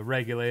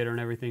regulator and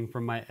everything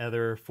from my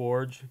other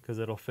forge, because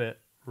it'll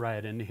fit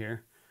right into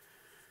here.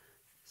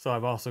 So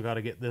I've also got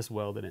to get this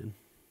welded in.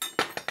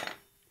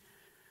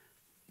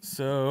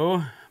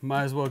 So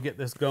might as well get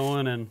this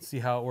going and see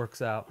how it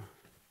works out.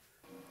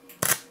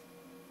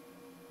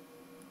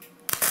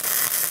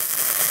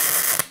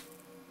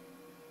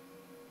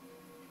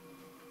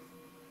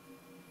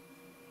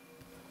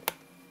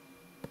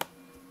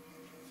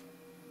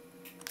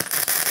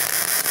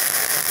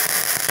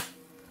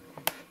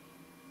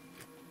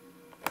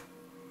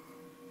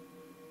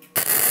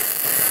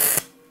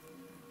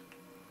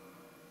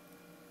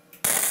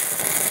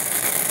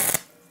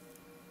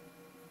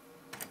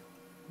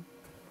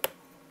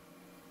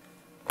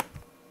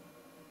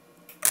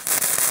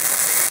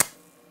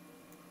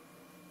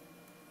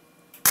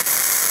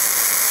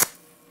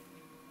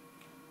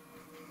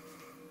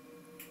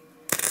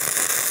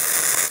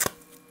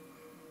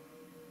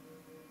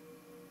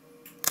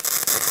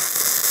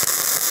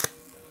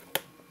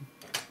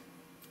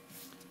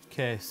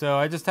 Okay, so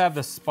I just have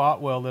the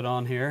spot welded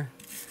on here.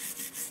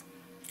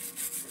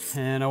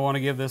 And I want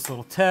to give this a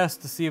little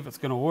test to see if it's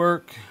going to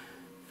work.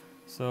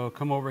 So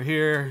come over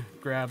here,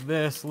 grab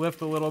this,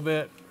 lift a little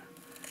bit,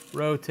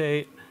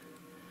 rotate,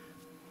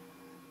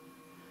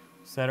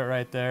 set it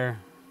right there.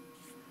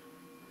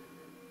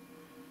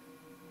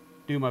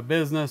 Do my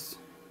business.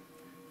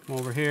 Come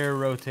over here,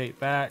 rotate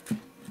back,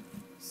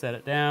 set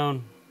it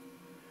down.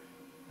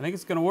 I think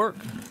it's going to work.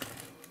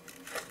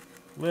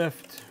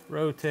 Lift,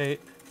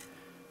 rotate.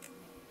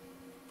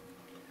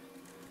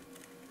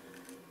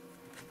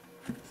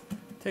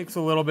 Takes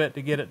a little bit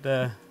to get it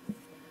to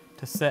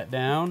set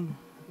down,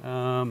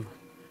 but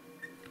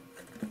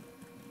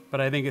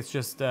I think it's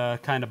just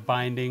kind of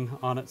binding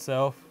on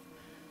itself.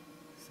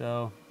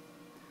 So,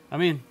 I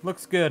mean,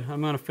 looks good.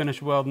 I'm going to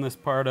finish welding this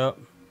part up.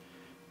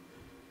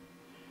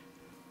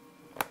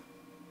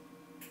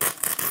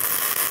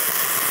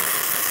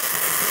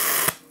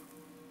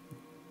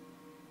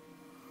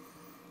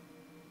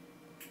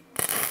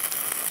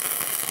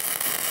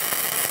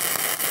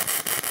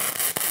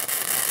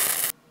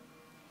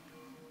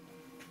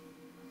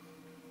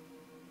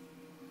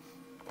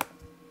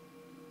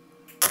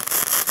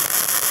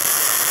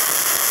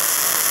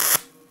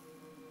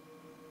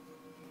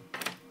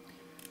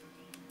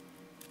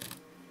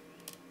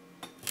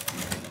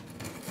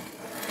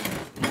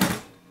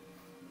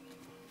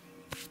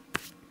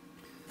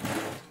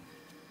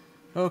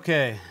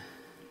 Okay,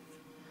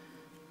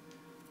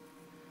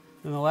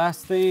 and the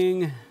last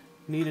thing I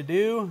need to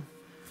do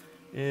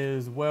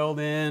is weld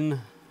in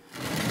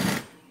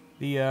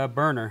the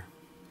burner,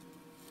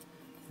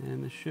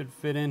 and this should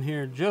fit in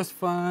here just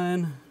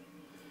fine.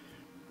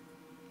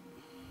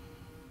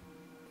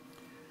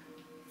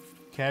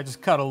 Okay, I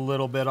just cut a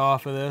little bit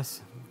off of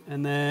this,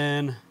 and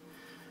then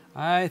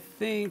I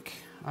think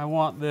I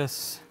want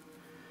this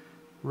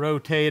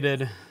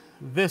rotated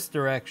this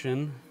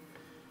direction.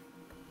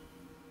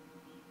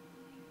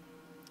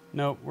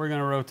 Nope, we're going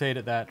to rotate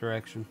it that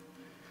direction.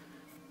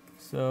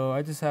 So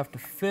I just have to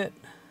fit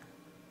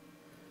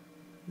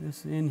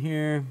this in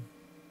here.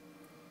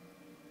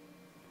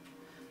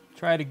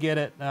 Try to get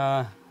it,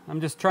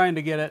 I'm just trying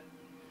to get it.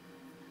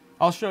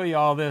 I'll show you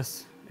all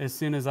this as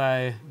soon as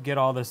I get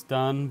all this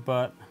done,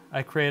 but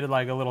I created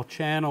like a little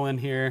channel in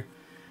here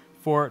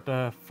for it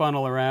to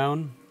funnel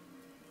around.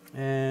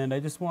 And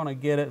I just want to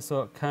get it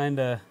so it kind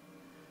of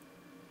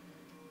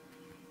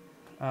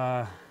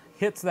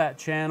hits that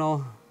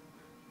channel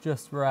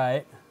just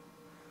right.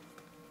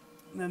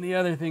 And then the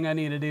other thing I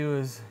need to do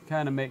is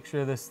kind of make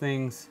sure this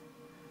thing's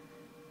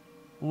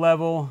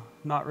level,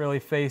 not really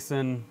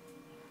facing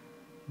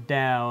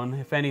down.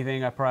 If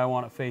anything, I probably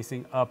want it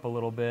facing up a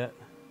little bit,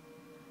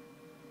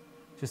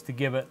 just to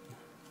give it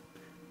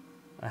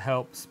a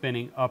help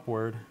spinning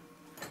upward.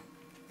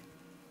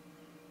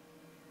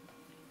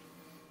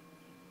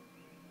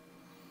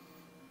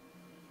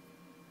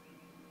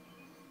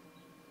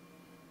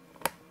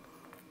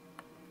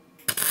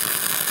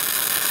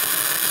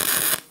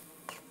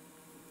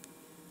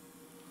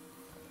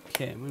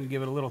 Okay, I'm going to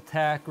give it a little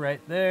tack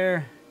right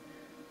there,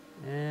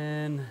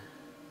 and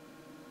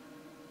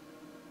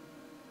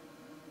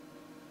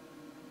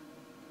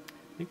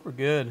think we're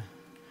good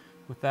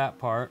with that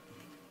part.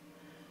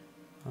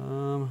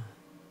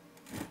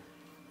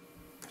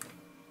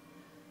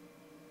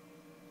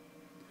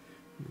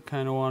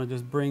 Kind of want to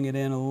just bring it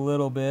in a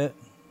little bit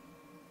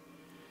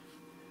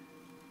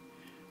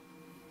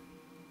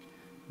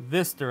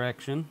this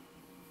direction,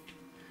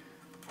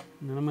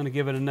 and then I'm going to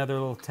give it another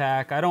little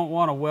tack. I don't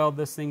want to weld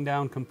this thing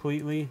down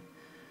completely.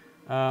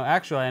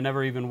 Actually, I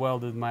never even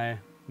welded my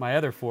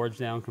other forge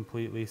down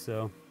completely,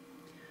 so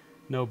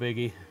no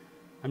biggie.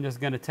 I'm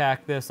just going to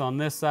tack this on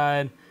this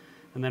side,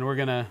 and then we're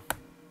going to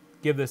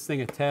give this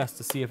thing a test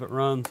to see if it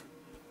runs.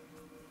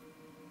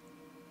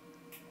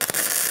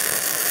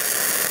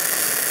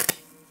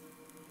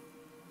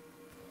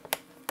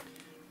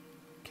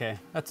 Okay,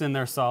 that's in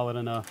there solid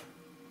enough.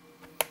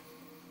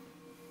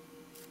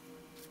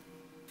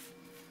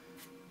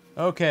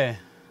 Okay,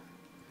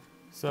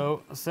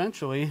 so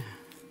essentially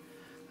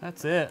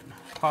that's it.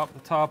 Pop the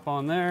top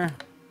on there.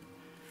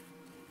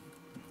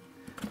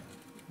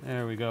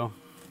 There we go.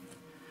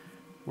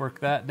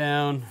 Work that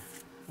down.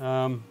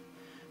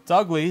 It's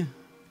ugly,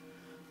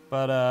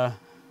 but I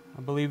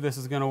believe this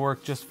is going to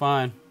work just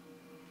fine.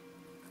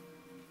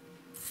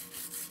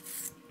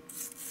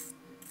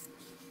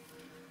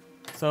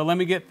 So let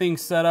me get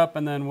things set up,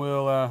 and then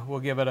we'll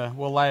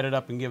light it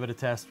up and give it a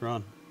test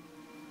run.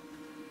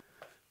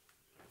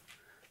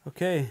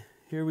 Okay,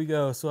 here we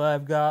go. So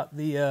I've got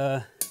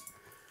the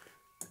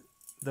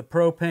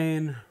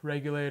propane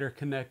regulator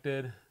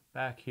connected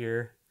back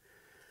here,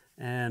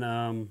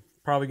 and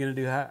probably going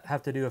to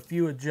have to do a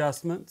few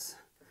adjustments,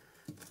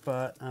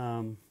 but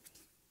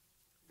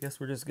guess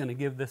we're just going to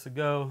give this a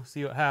go,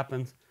 see what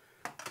happens,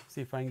 see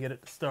if I can get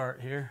it to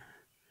start here.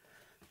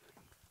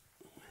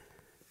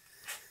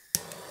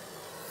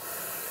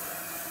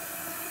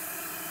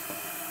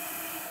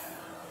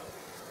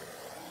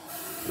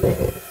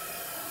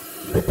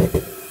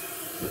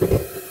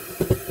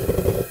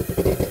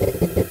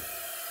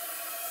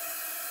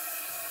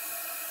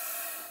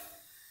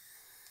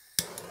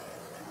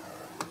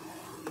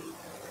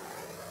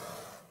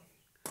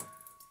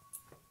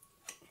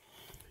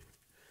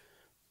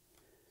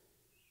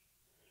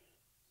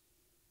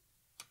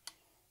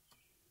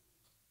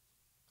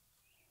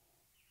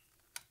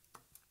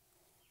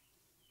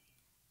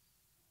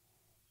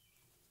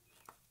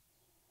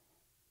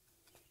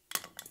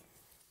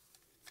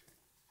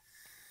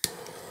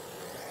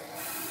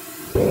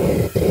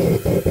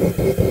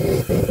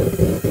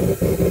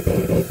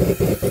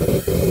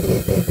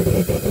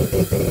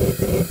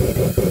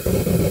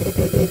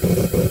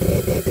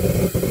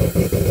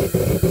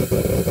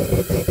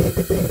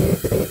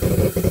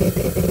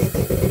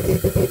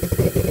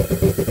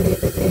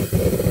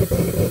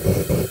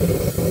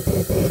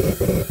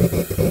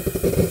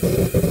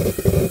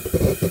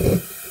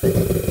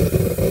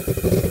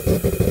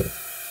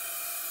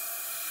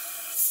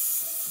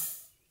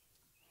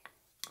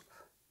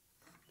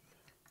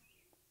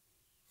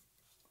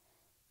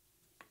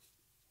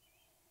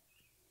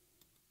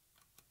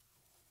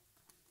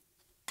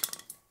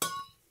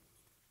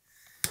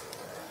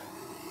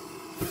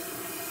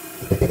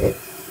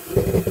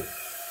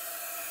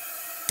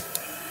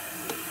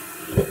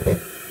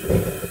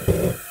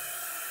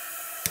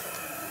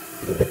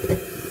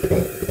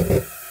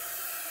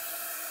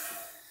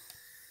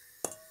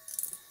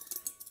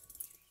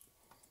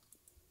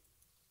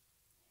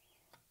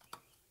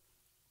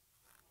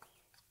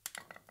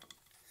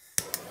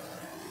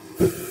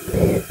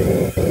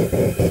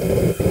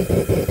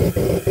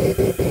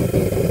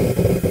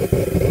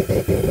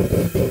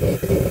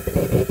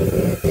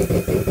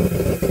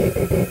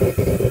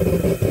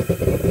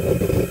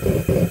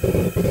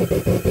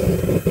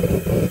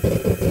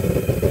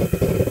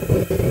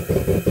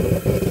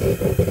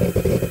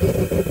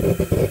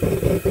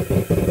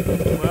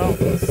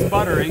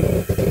 Sputtering.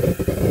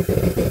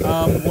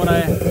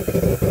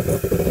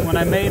 When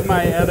I made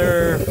my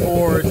other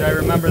forge, I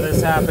remember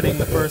this happening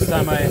the first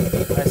time I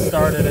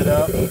started it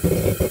up.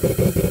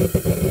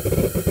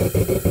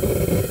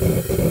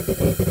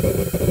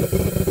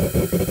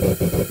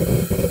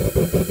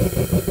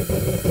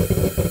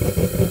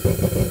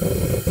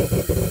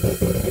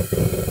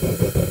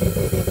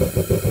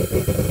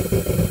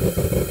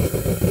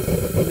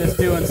 I'm just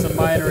doing some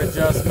minor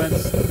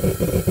adjustments.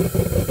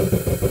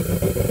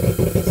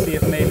 See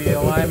if maybe the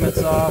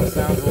alignment's off.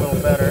 Sounds a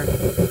little better.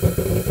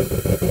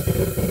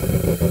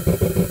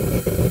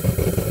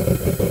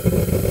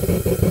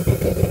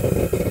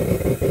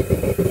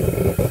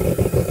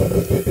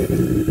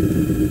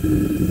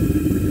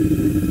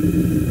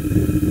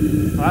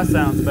 Well, that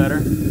sounds better.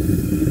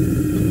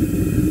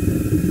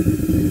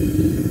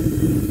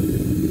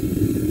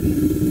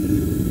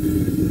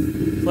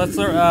 Let's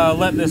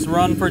let this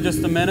run for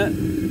just a minute,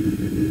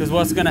 because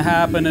what's going to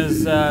happen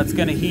is it's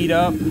going to heat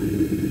up,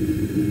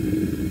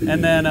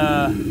 and then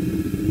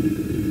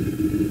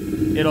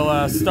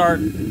it'll start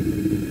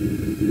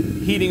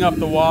heating up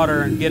the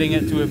water and getting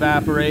it to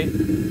evaporate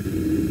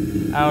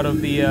out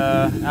of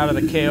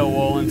the kale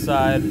wool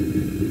inside.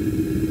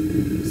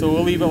 So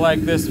we'll leave it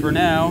like this for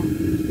now.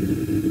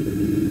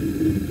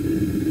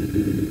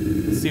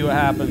 Let's see what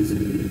happens.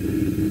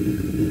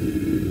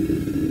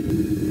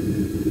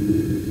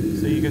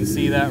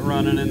 see that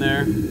running in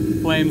there.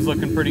 Flame's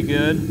looking pretty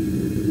good.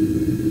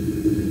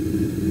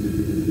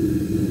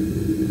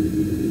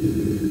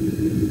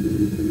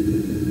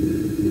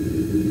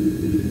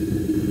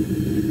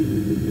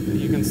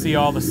 You can see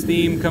all the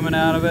steam coming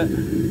out of it.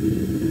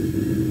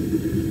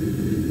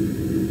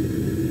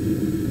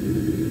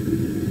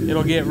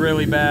 It'll get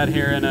really bad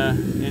here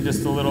in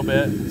just a little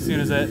bit. As soon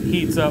as it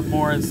heats up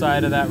more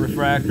inside of that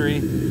refractory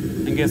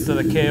and gets to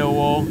the KO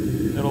wool,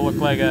 it'll look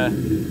like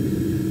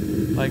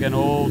an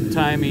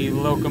old-timey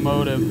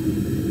locomotive.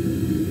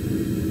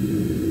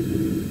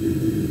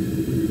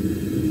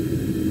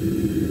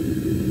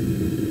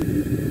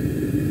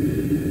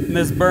 And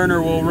this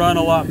burner will run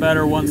a lot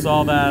better once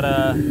all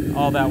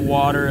that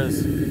water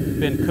has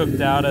been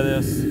cooked out of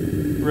this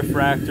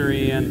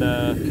refractory and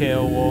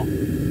KO wool.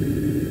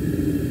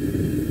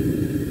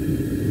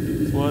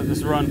 So we'll let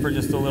this run for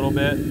just a little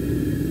bit.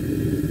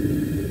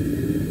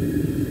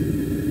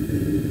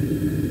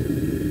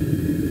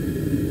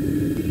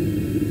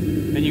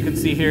 And you can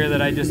see here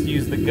that I just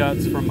used the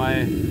guts from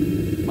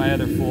my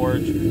other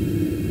forge.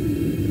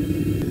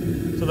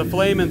 So the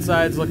flame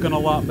inside's looking a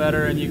lot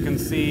better, and you can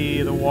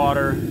see the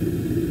water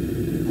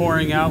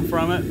pouring out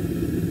from it.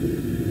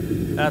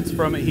 That's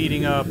from it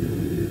heating up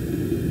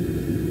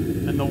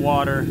and the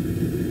water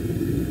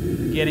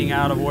getting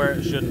out of where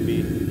it shouldn't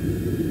be.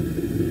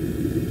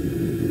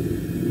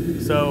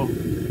 So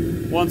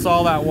once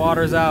all that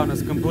water's out and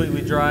it's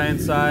completely dry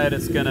inside,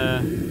 it's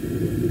gonna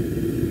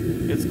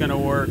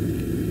work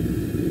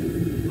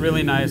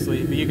really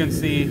nicely. But you can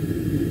see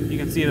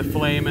the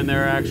flame in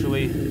there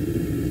actually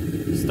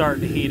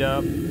starting to heat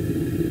up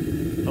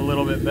a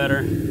little bit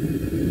better.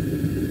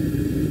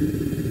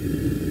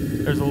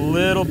 There's a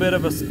little bit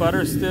of a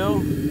sputter still,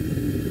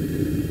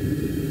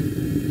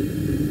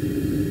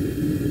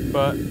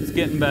 but it's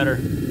getting better.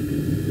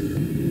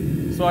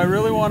 So I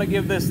really want to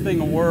give this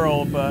thing a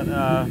whirl, but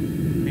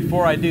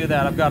before I do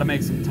that, I've got to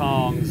make some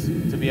tongs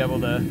to be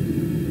able to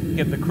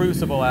get the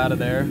crucible out of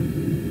there.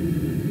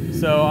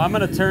 So I'm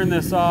going to turn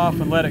this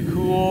off and let it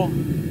cool.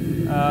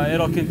 The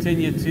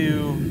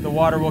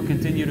water will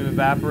continue to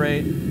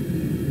evaporate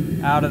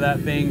out of that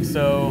thing.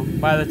 So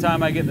by the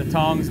time I get the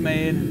tongs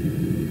made,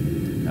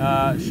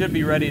 it should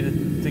be ready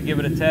to give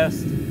it a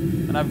test.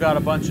 And I've got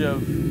a bunch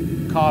of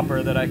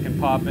copper that I can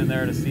pop in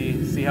there to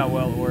see how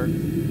well it works.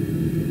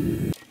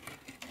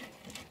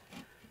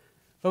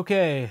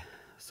 Okay,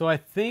 so I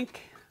think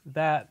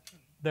that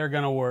they're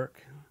gonna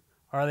work.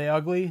 Are they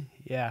ugly?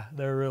 Yeah,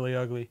 they're really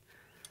ugly.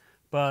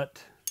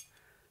 But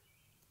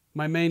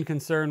my main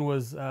concern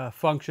was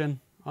function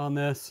on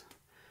this.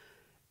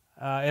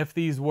 If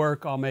these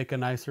work, I'll make a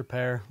nicer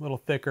pair, a little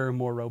thicker,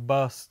 more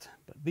robust.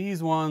 But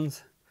these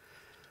ones,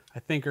 I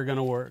think are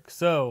gonna work.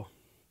 So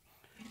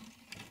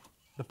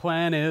the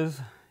plan is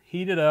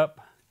heat it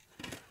up,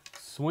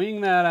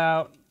 swing that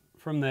out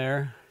from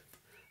there,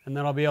 and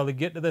then I'll be able to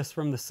get to this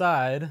from the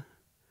side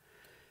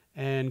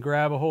and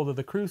grab a hold of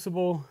the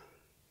crucible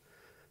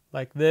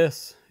like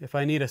this. If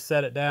I need to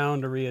set it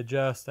down to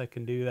readjust, I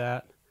can do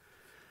that.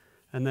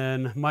 And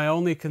then my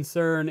only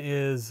concern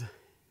is,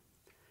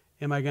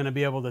 am I going to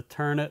be able to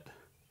turn it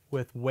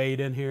with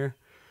weight in here?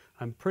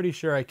 I'm pretty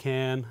sure I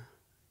can.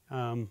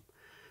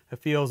 It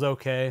feels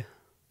okay.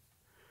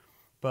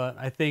 But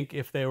I think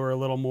if they were a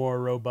little more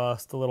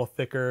robust, a little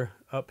thicker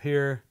up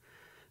here,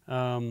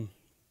 they'd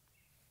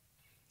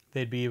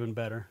be even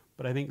better.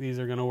 But I think these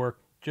are going to work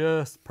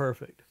just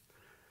perfect.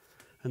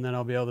 And then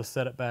I'll be able to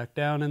set it back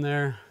down in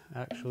there,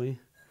 actually.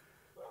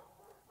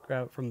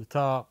 Grab it from the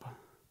top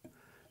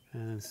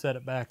and set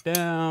it back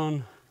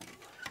down.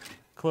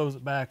 Close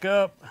it back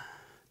up.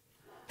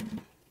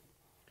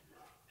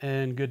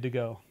 And good to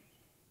go.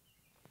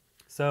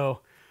 So,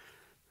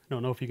 I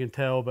don't know if you can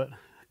tell, but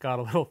it got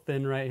a little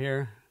thin right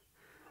here.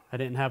 I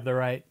didn't have the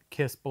right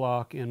kiss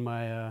block in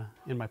my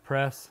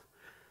press.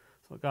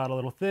 So it got a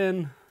little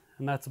thin.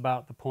 And that's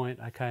about the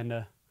point I kind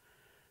of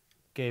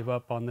gave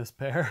up on this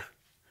pair.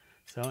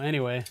 So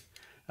anyway,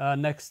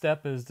 next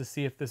step is to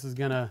see if this is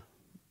going to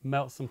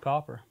melt some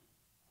copper.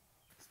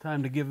 It's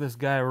time to give this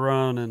guy a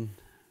run and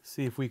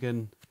see if we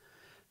can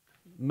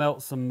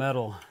melt some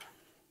metal.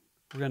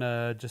 We're going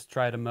to just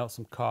try to melt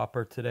some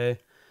copper today.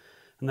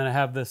 And then I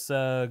have this,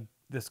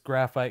 this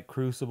graphite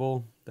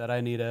crucible that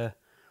I need to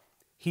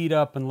heat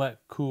up and let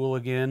cool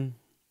again.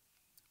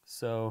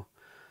 So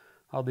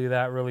I'll do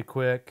that really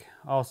quick.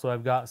 Also,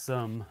 I've got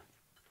some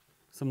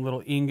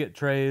little ingot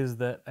trays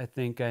that I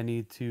think I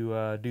need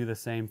to do the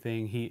same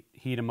thing.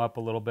 Heat them up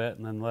a little bit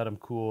and then let them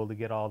cool to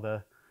get all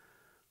the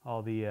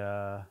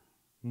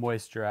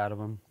moisture out of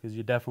them. Because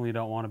you definitely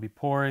don't want to be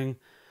pouring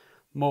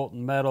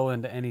molten metal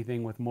into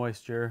anything with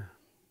moisture.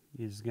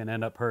 You're just gonna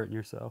end up hurting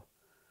yourself.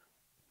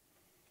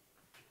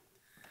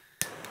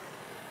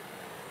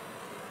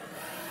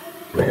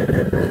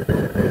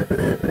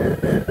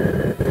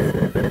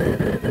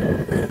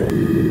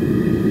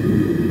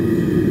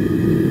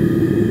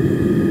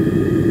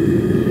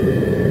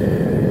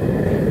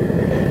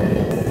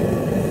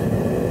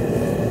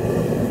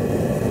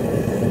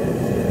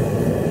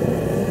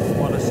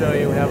 Show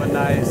you we have a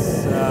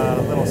nice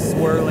little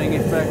swirling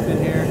effect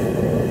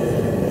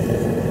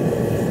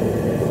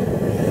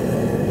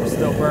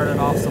burning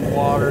off some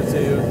water too.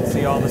 You can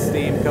see all the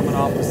steam coming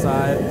off the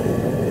side.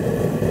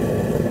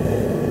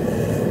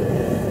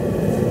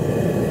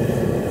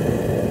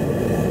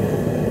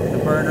 The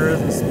burner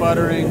isn't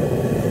sputtering.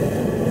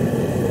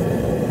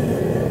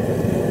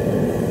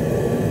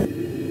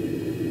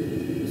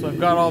 So I've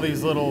got all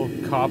these little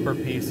copper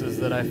pieces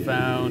that I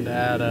found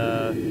at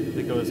I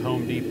think it was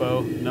Home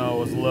Depot. No, it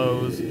was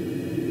Lowe's.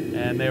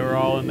 And they were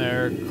all in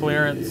their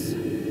clearance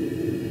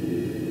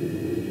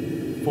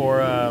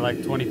for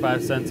like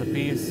 25 cents a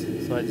piece.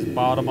 So I just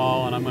bought them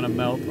all, and I'm gonna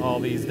melt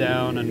all these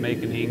down and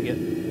make an ingot.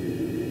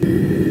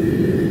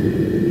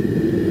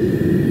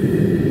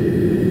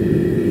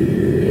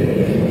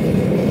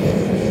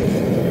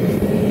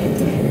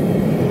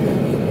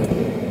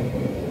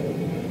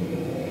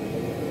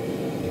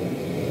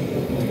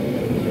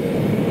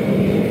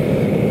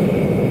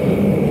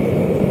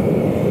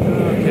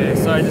 Okay,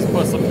 so I just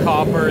put some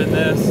copper in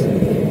this,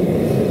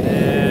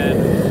 and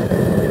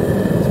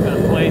just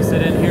gonna place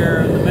it in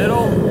here in the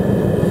middle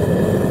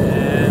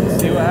and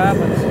see what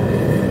happens.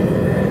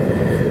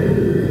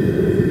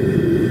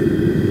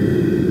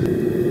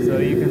 So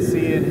you can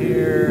see in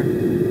here,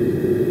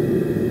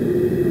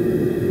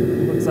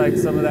 looks like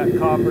some of that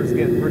copper's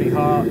getting pretty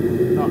hot.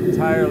 Not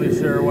entirely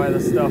sure why the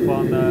stuff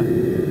on the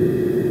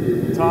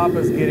top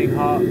is getting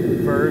hot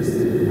first.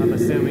 I'm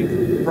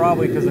assuming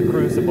probably because the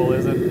crucible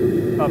isn't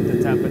up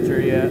to temperature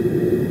yet.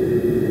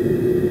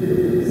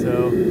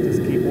 So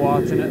just keep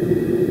watching it.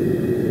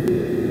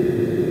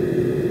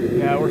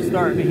 Yeah, we're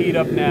starting to heat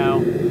up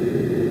now.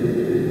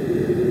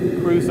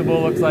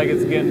 Crucible looks like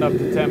it's getting up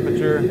to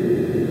temperature,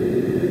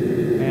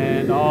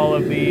 and all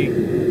of the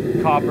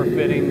copper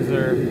fittings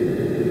are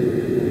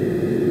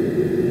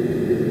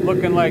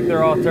looking like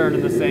they're all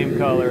turning the same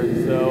color.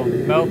 So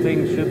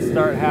melting should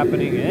start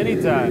happening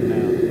anytime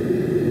now.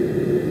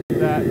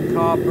 That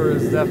copper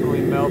is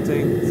definitely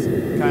melting. It's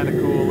kind of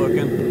cool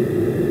looking.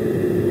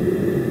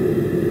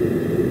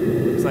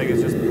 Looks like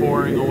it's just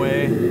pouring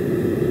away.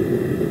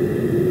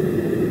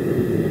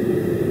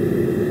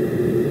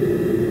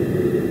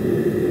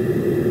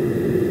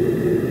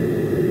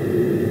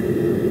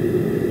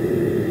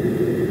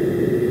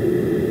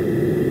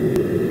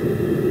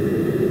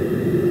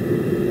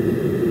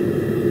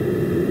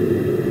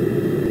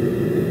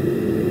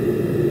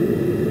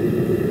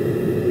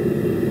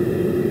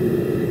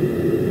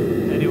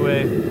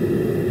 Anyway,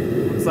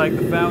 looks like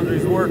the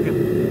foundry's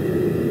working.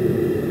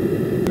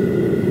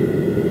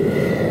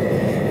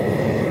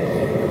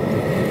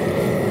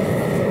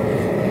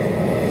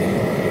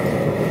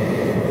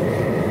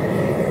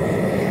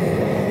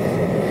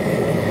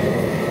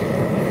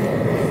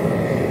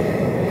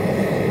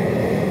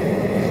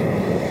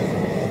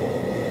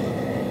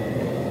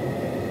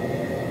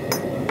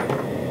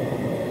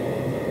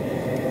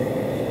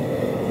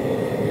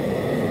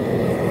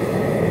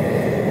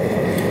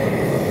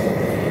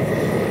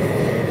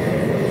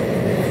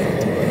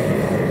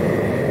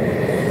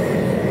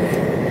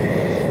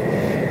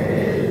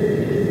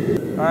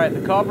 Alright,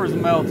 the copper's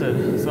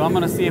melted, so I'm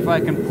going to see if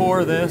I can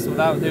pour this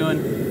without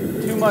doing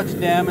too much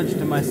damage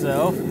to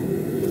myself. So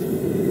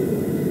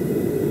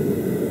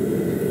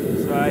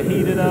I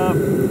heat it up.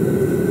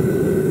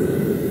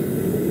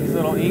 These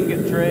little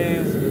ingot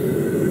trays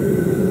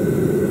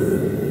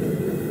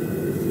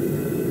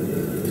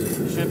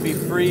should be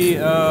free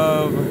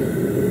of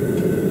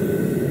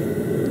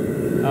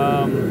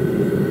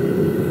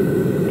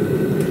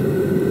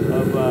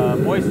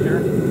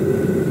moisture.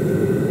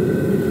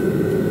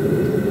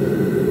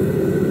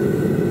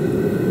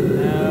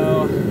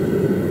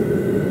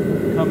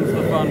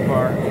 Fun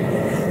part.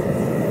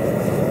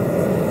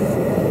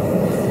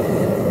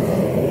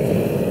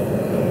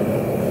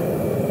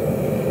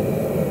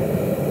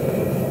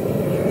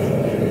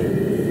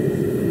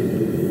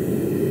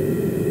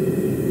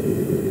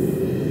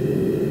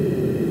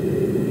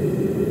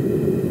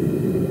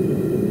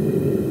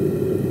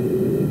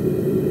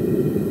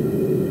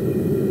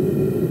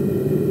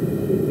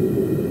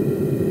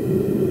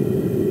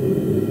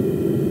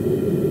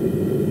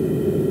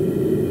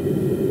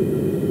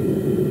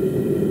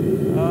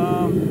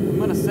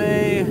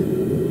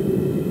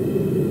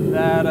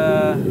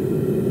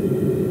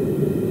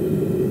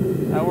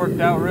 That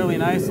worked out really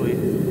nicely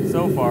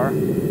so far.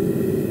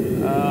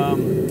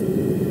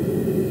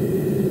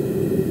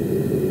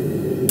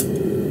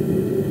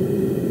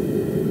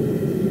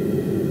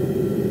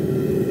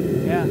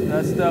 Yeah,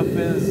 that stuff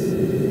is, I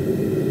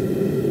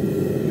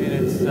mean,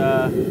 it's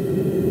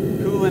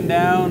cooling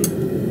down.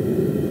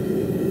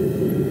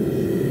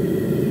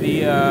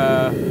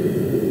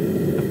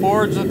 The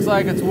forge looks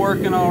like it's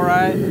working all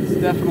right. It's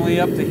definitely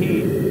up to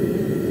heat.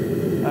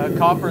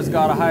 Copper's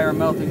got a higher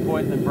melting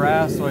point than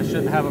brass, so I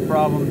shouldn't have a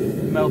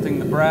problem melting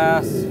the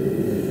brass.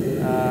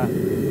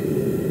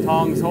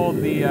 Tongs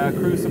hold the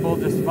crucible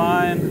just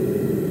fine.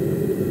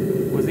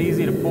 Was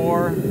easy to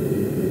pour.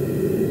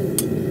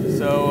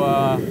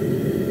 So,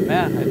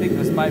 man, I think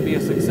this might be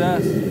a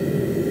success.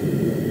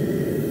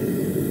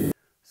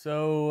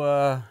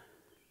 So,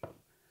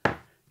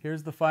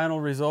 here's the final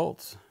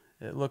results.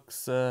 It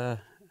looks, I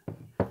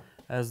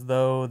as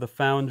though the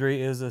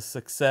Foundry is a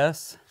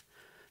success.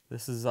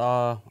 This is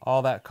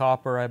all that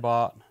copper I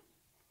bought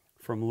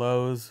from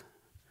Lowe's.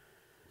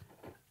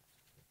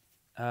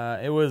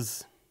 It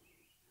was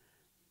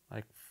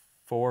like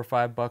 $4 or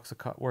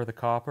 $5 worth of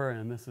copper,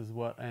 and this is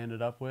what I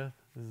ended up with.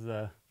 This is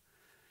a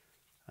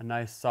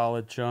nice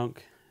solid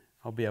chunk.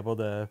 I'll be able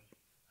to,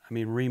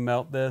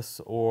 remelt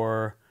this,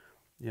 or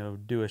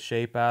do a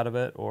shape out of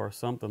it or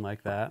something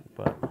like that.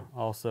 But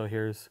also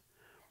here's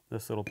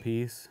this little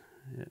piece.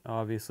 It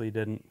obviously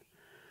didn't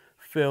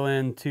fill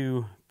in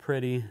too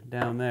pretty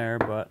down there,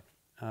 but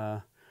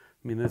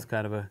this is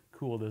kind of a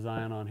cool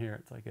design on here.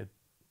 It's like a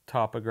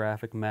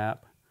topographic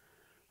map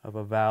of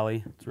a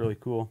valley. It's really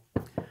cool.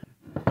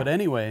 But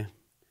anyway,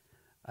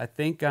 I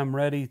think I'm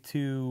ready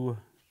to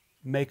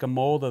make a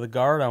mold of the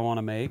guard I want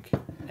to make,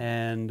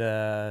 and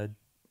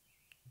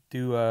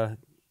do a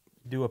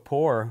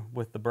pour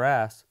with the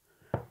brass.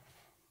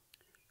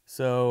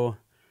 So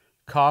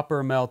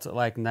copper melts at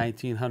like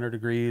 1900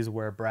 degrees,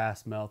 where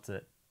brass melts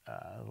at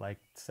like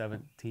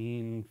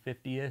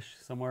 1750-ish,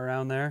 somewhere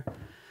around there.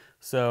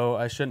 So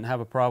I shouldn't have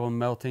a problem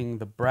melting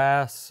the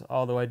brass,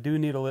 although I do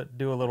need to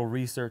do a little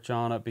research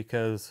on it,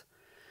 because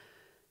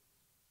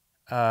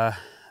I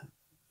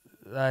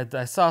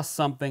saw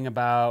something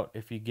about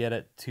if you get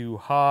it too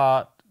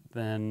hot,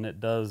 then it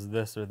does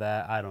this or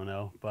that. I don't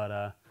know,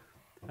 but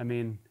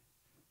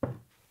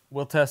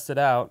we'll test it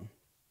out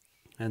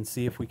and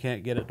see if we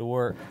can't get it to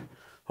work.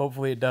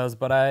 Hopefully it does,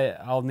 but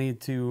I'll need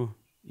to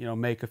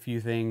make a few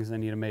things. I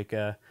need to make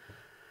a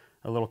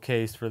little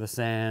case for the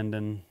sand,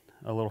 and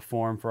a little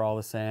form for all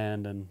the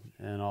sand,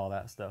 and all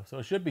that stuff. So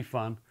it should be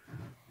fun.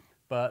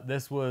 But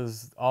this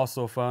was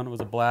also fun. It was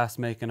a blast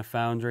making a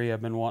Foundry.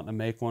 I've been wanting to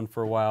make one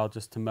for a while,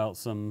 just to melt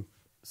some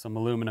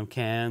aluminum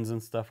cans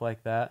and stuff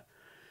like that.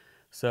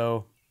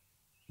 So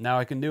now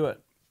I can do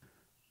it.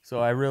 So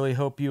I really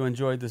hope you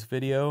enjoyed this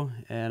video,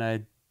 and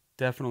I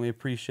definitely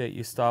appreciate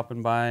you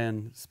stopping by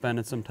and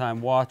spending some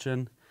time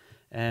watching,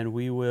 and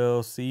we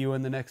will see you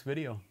in the next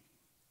video.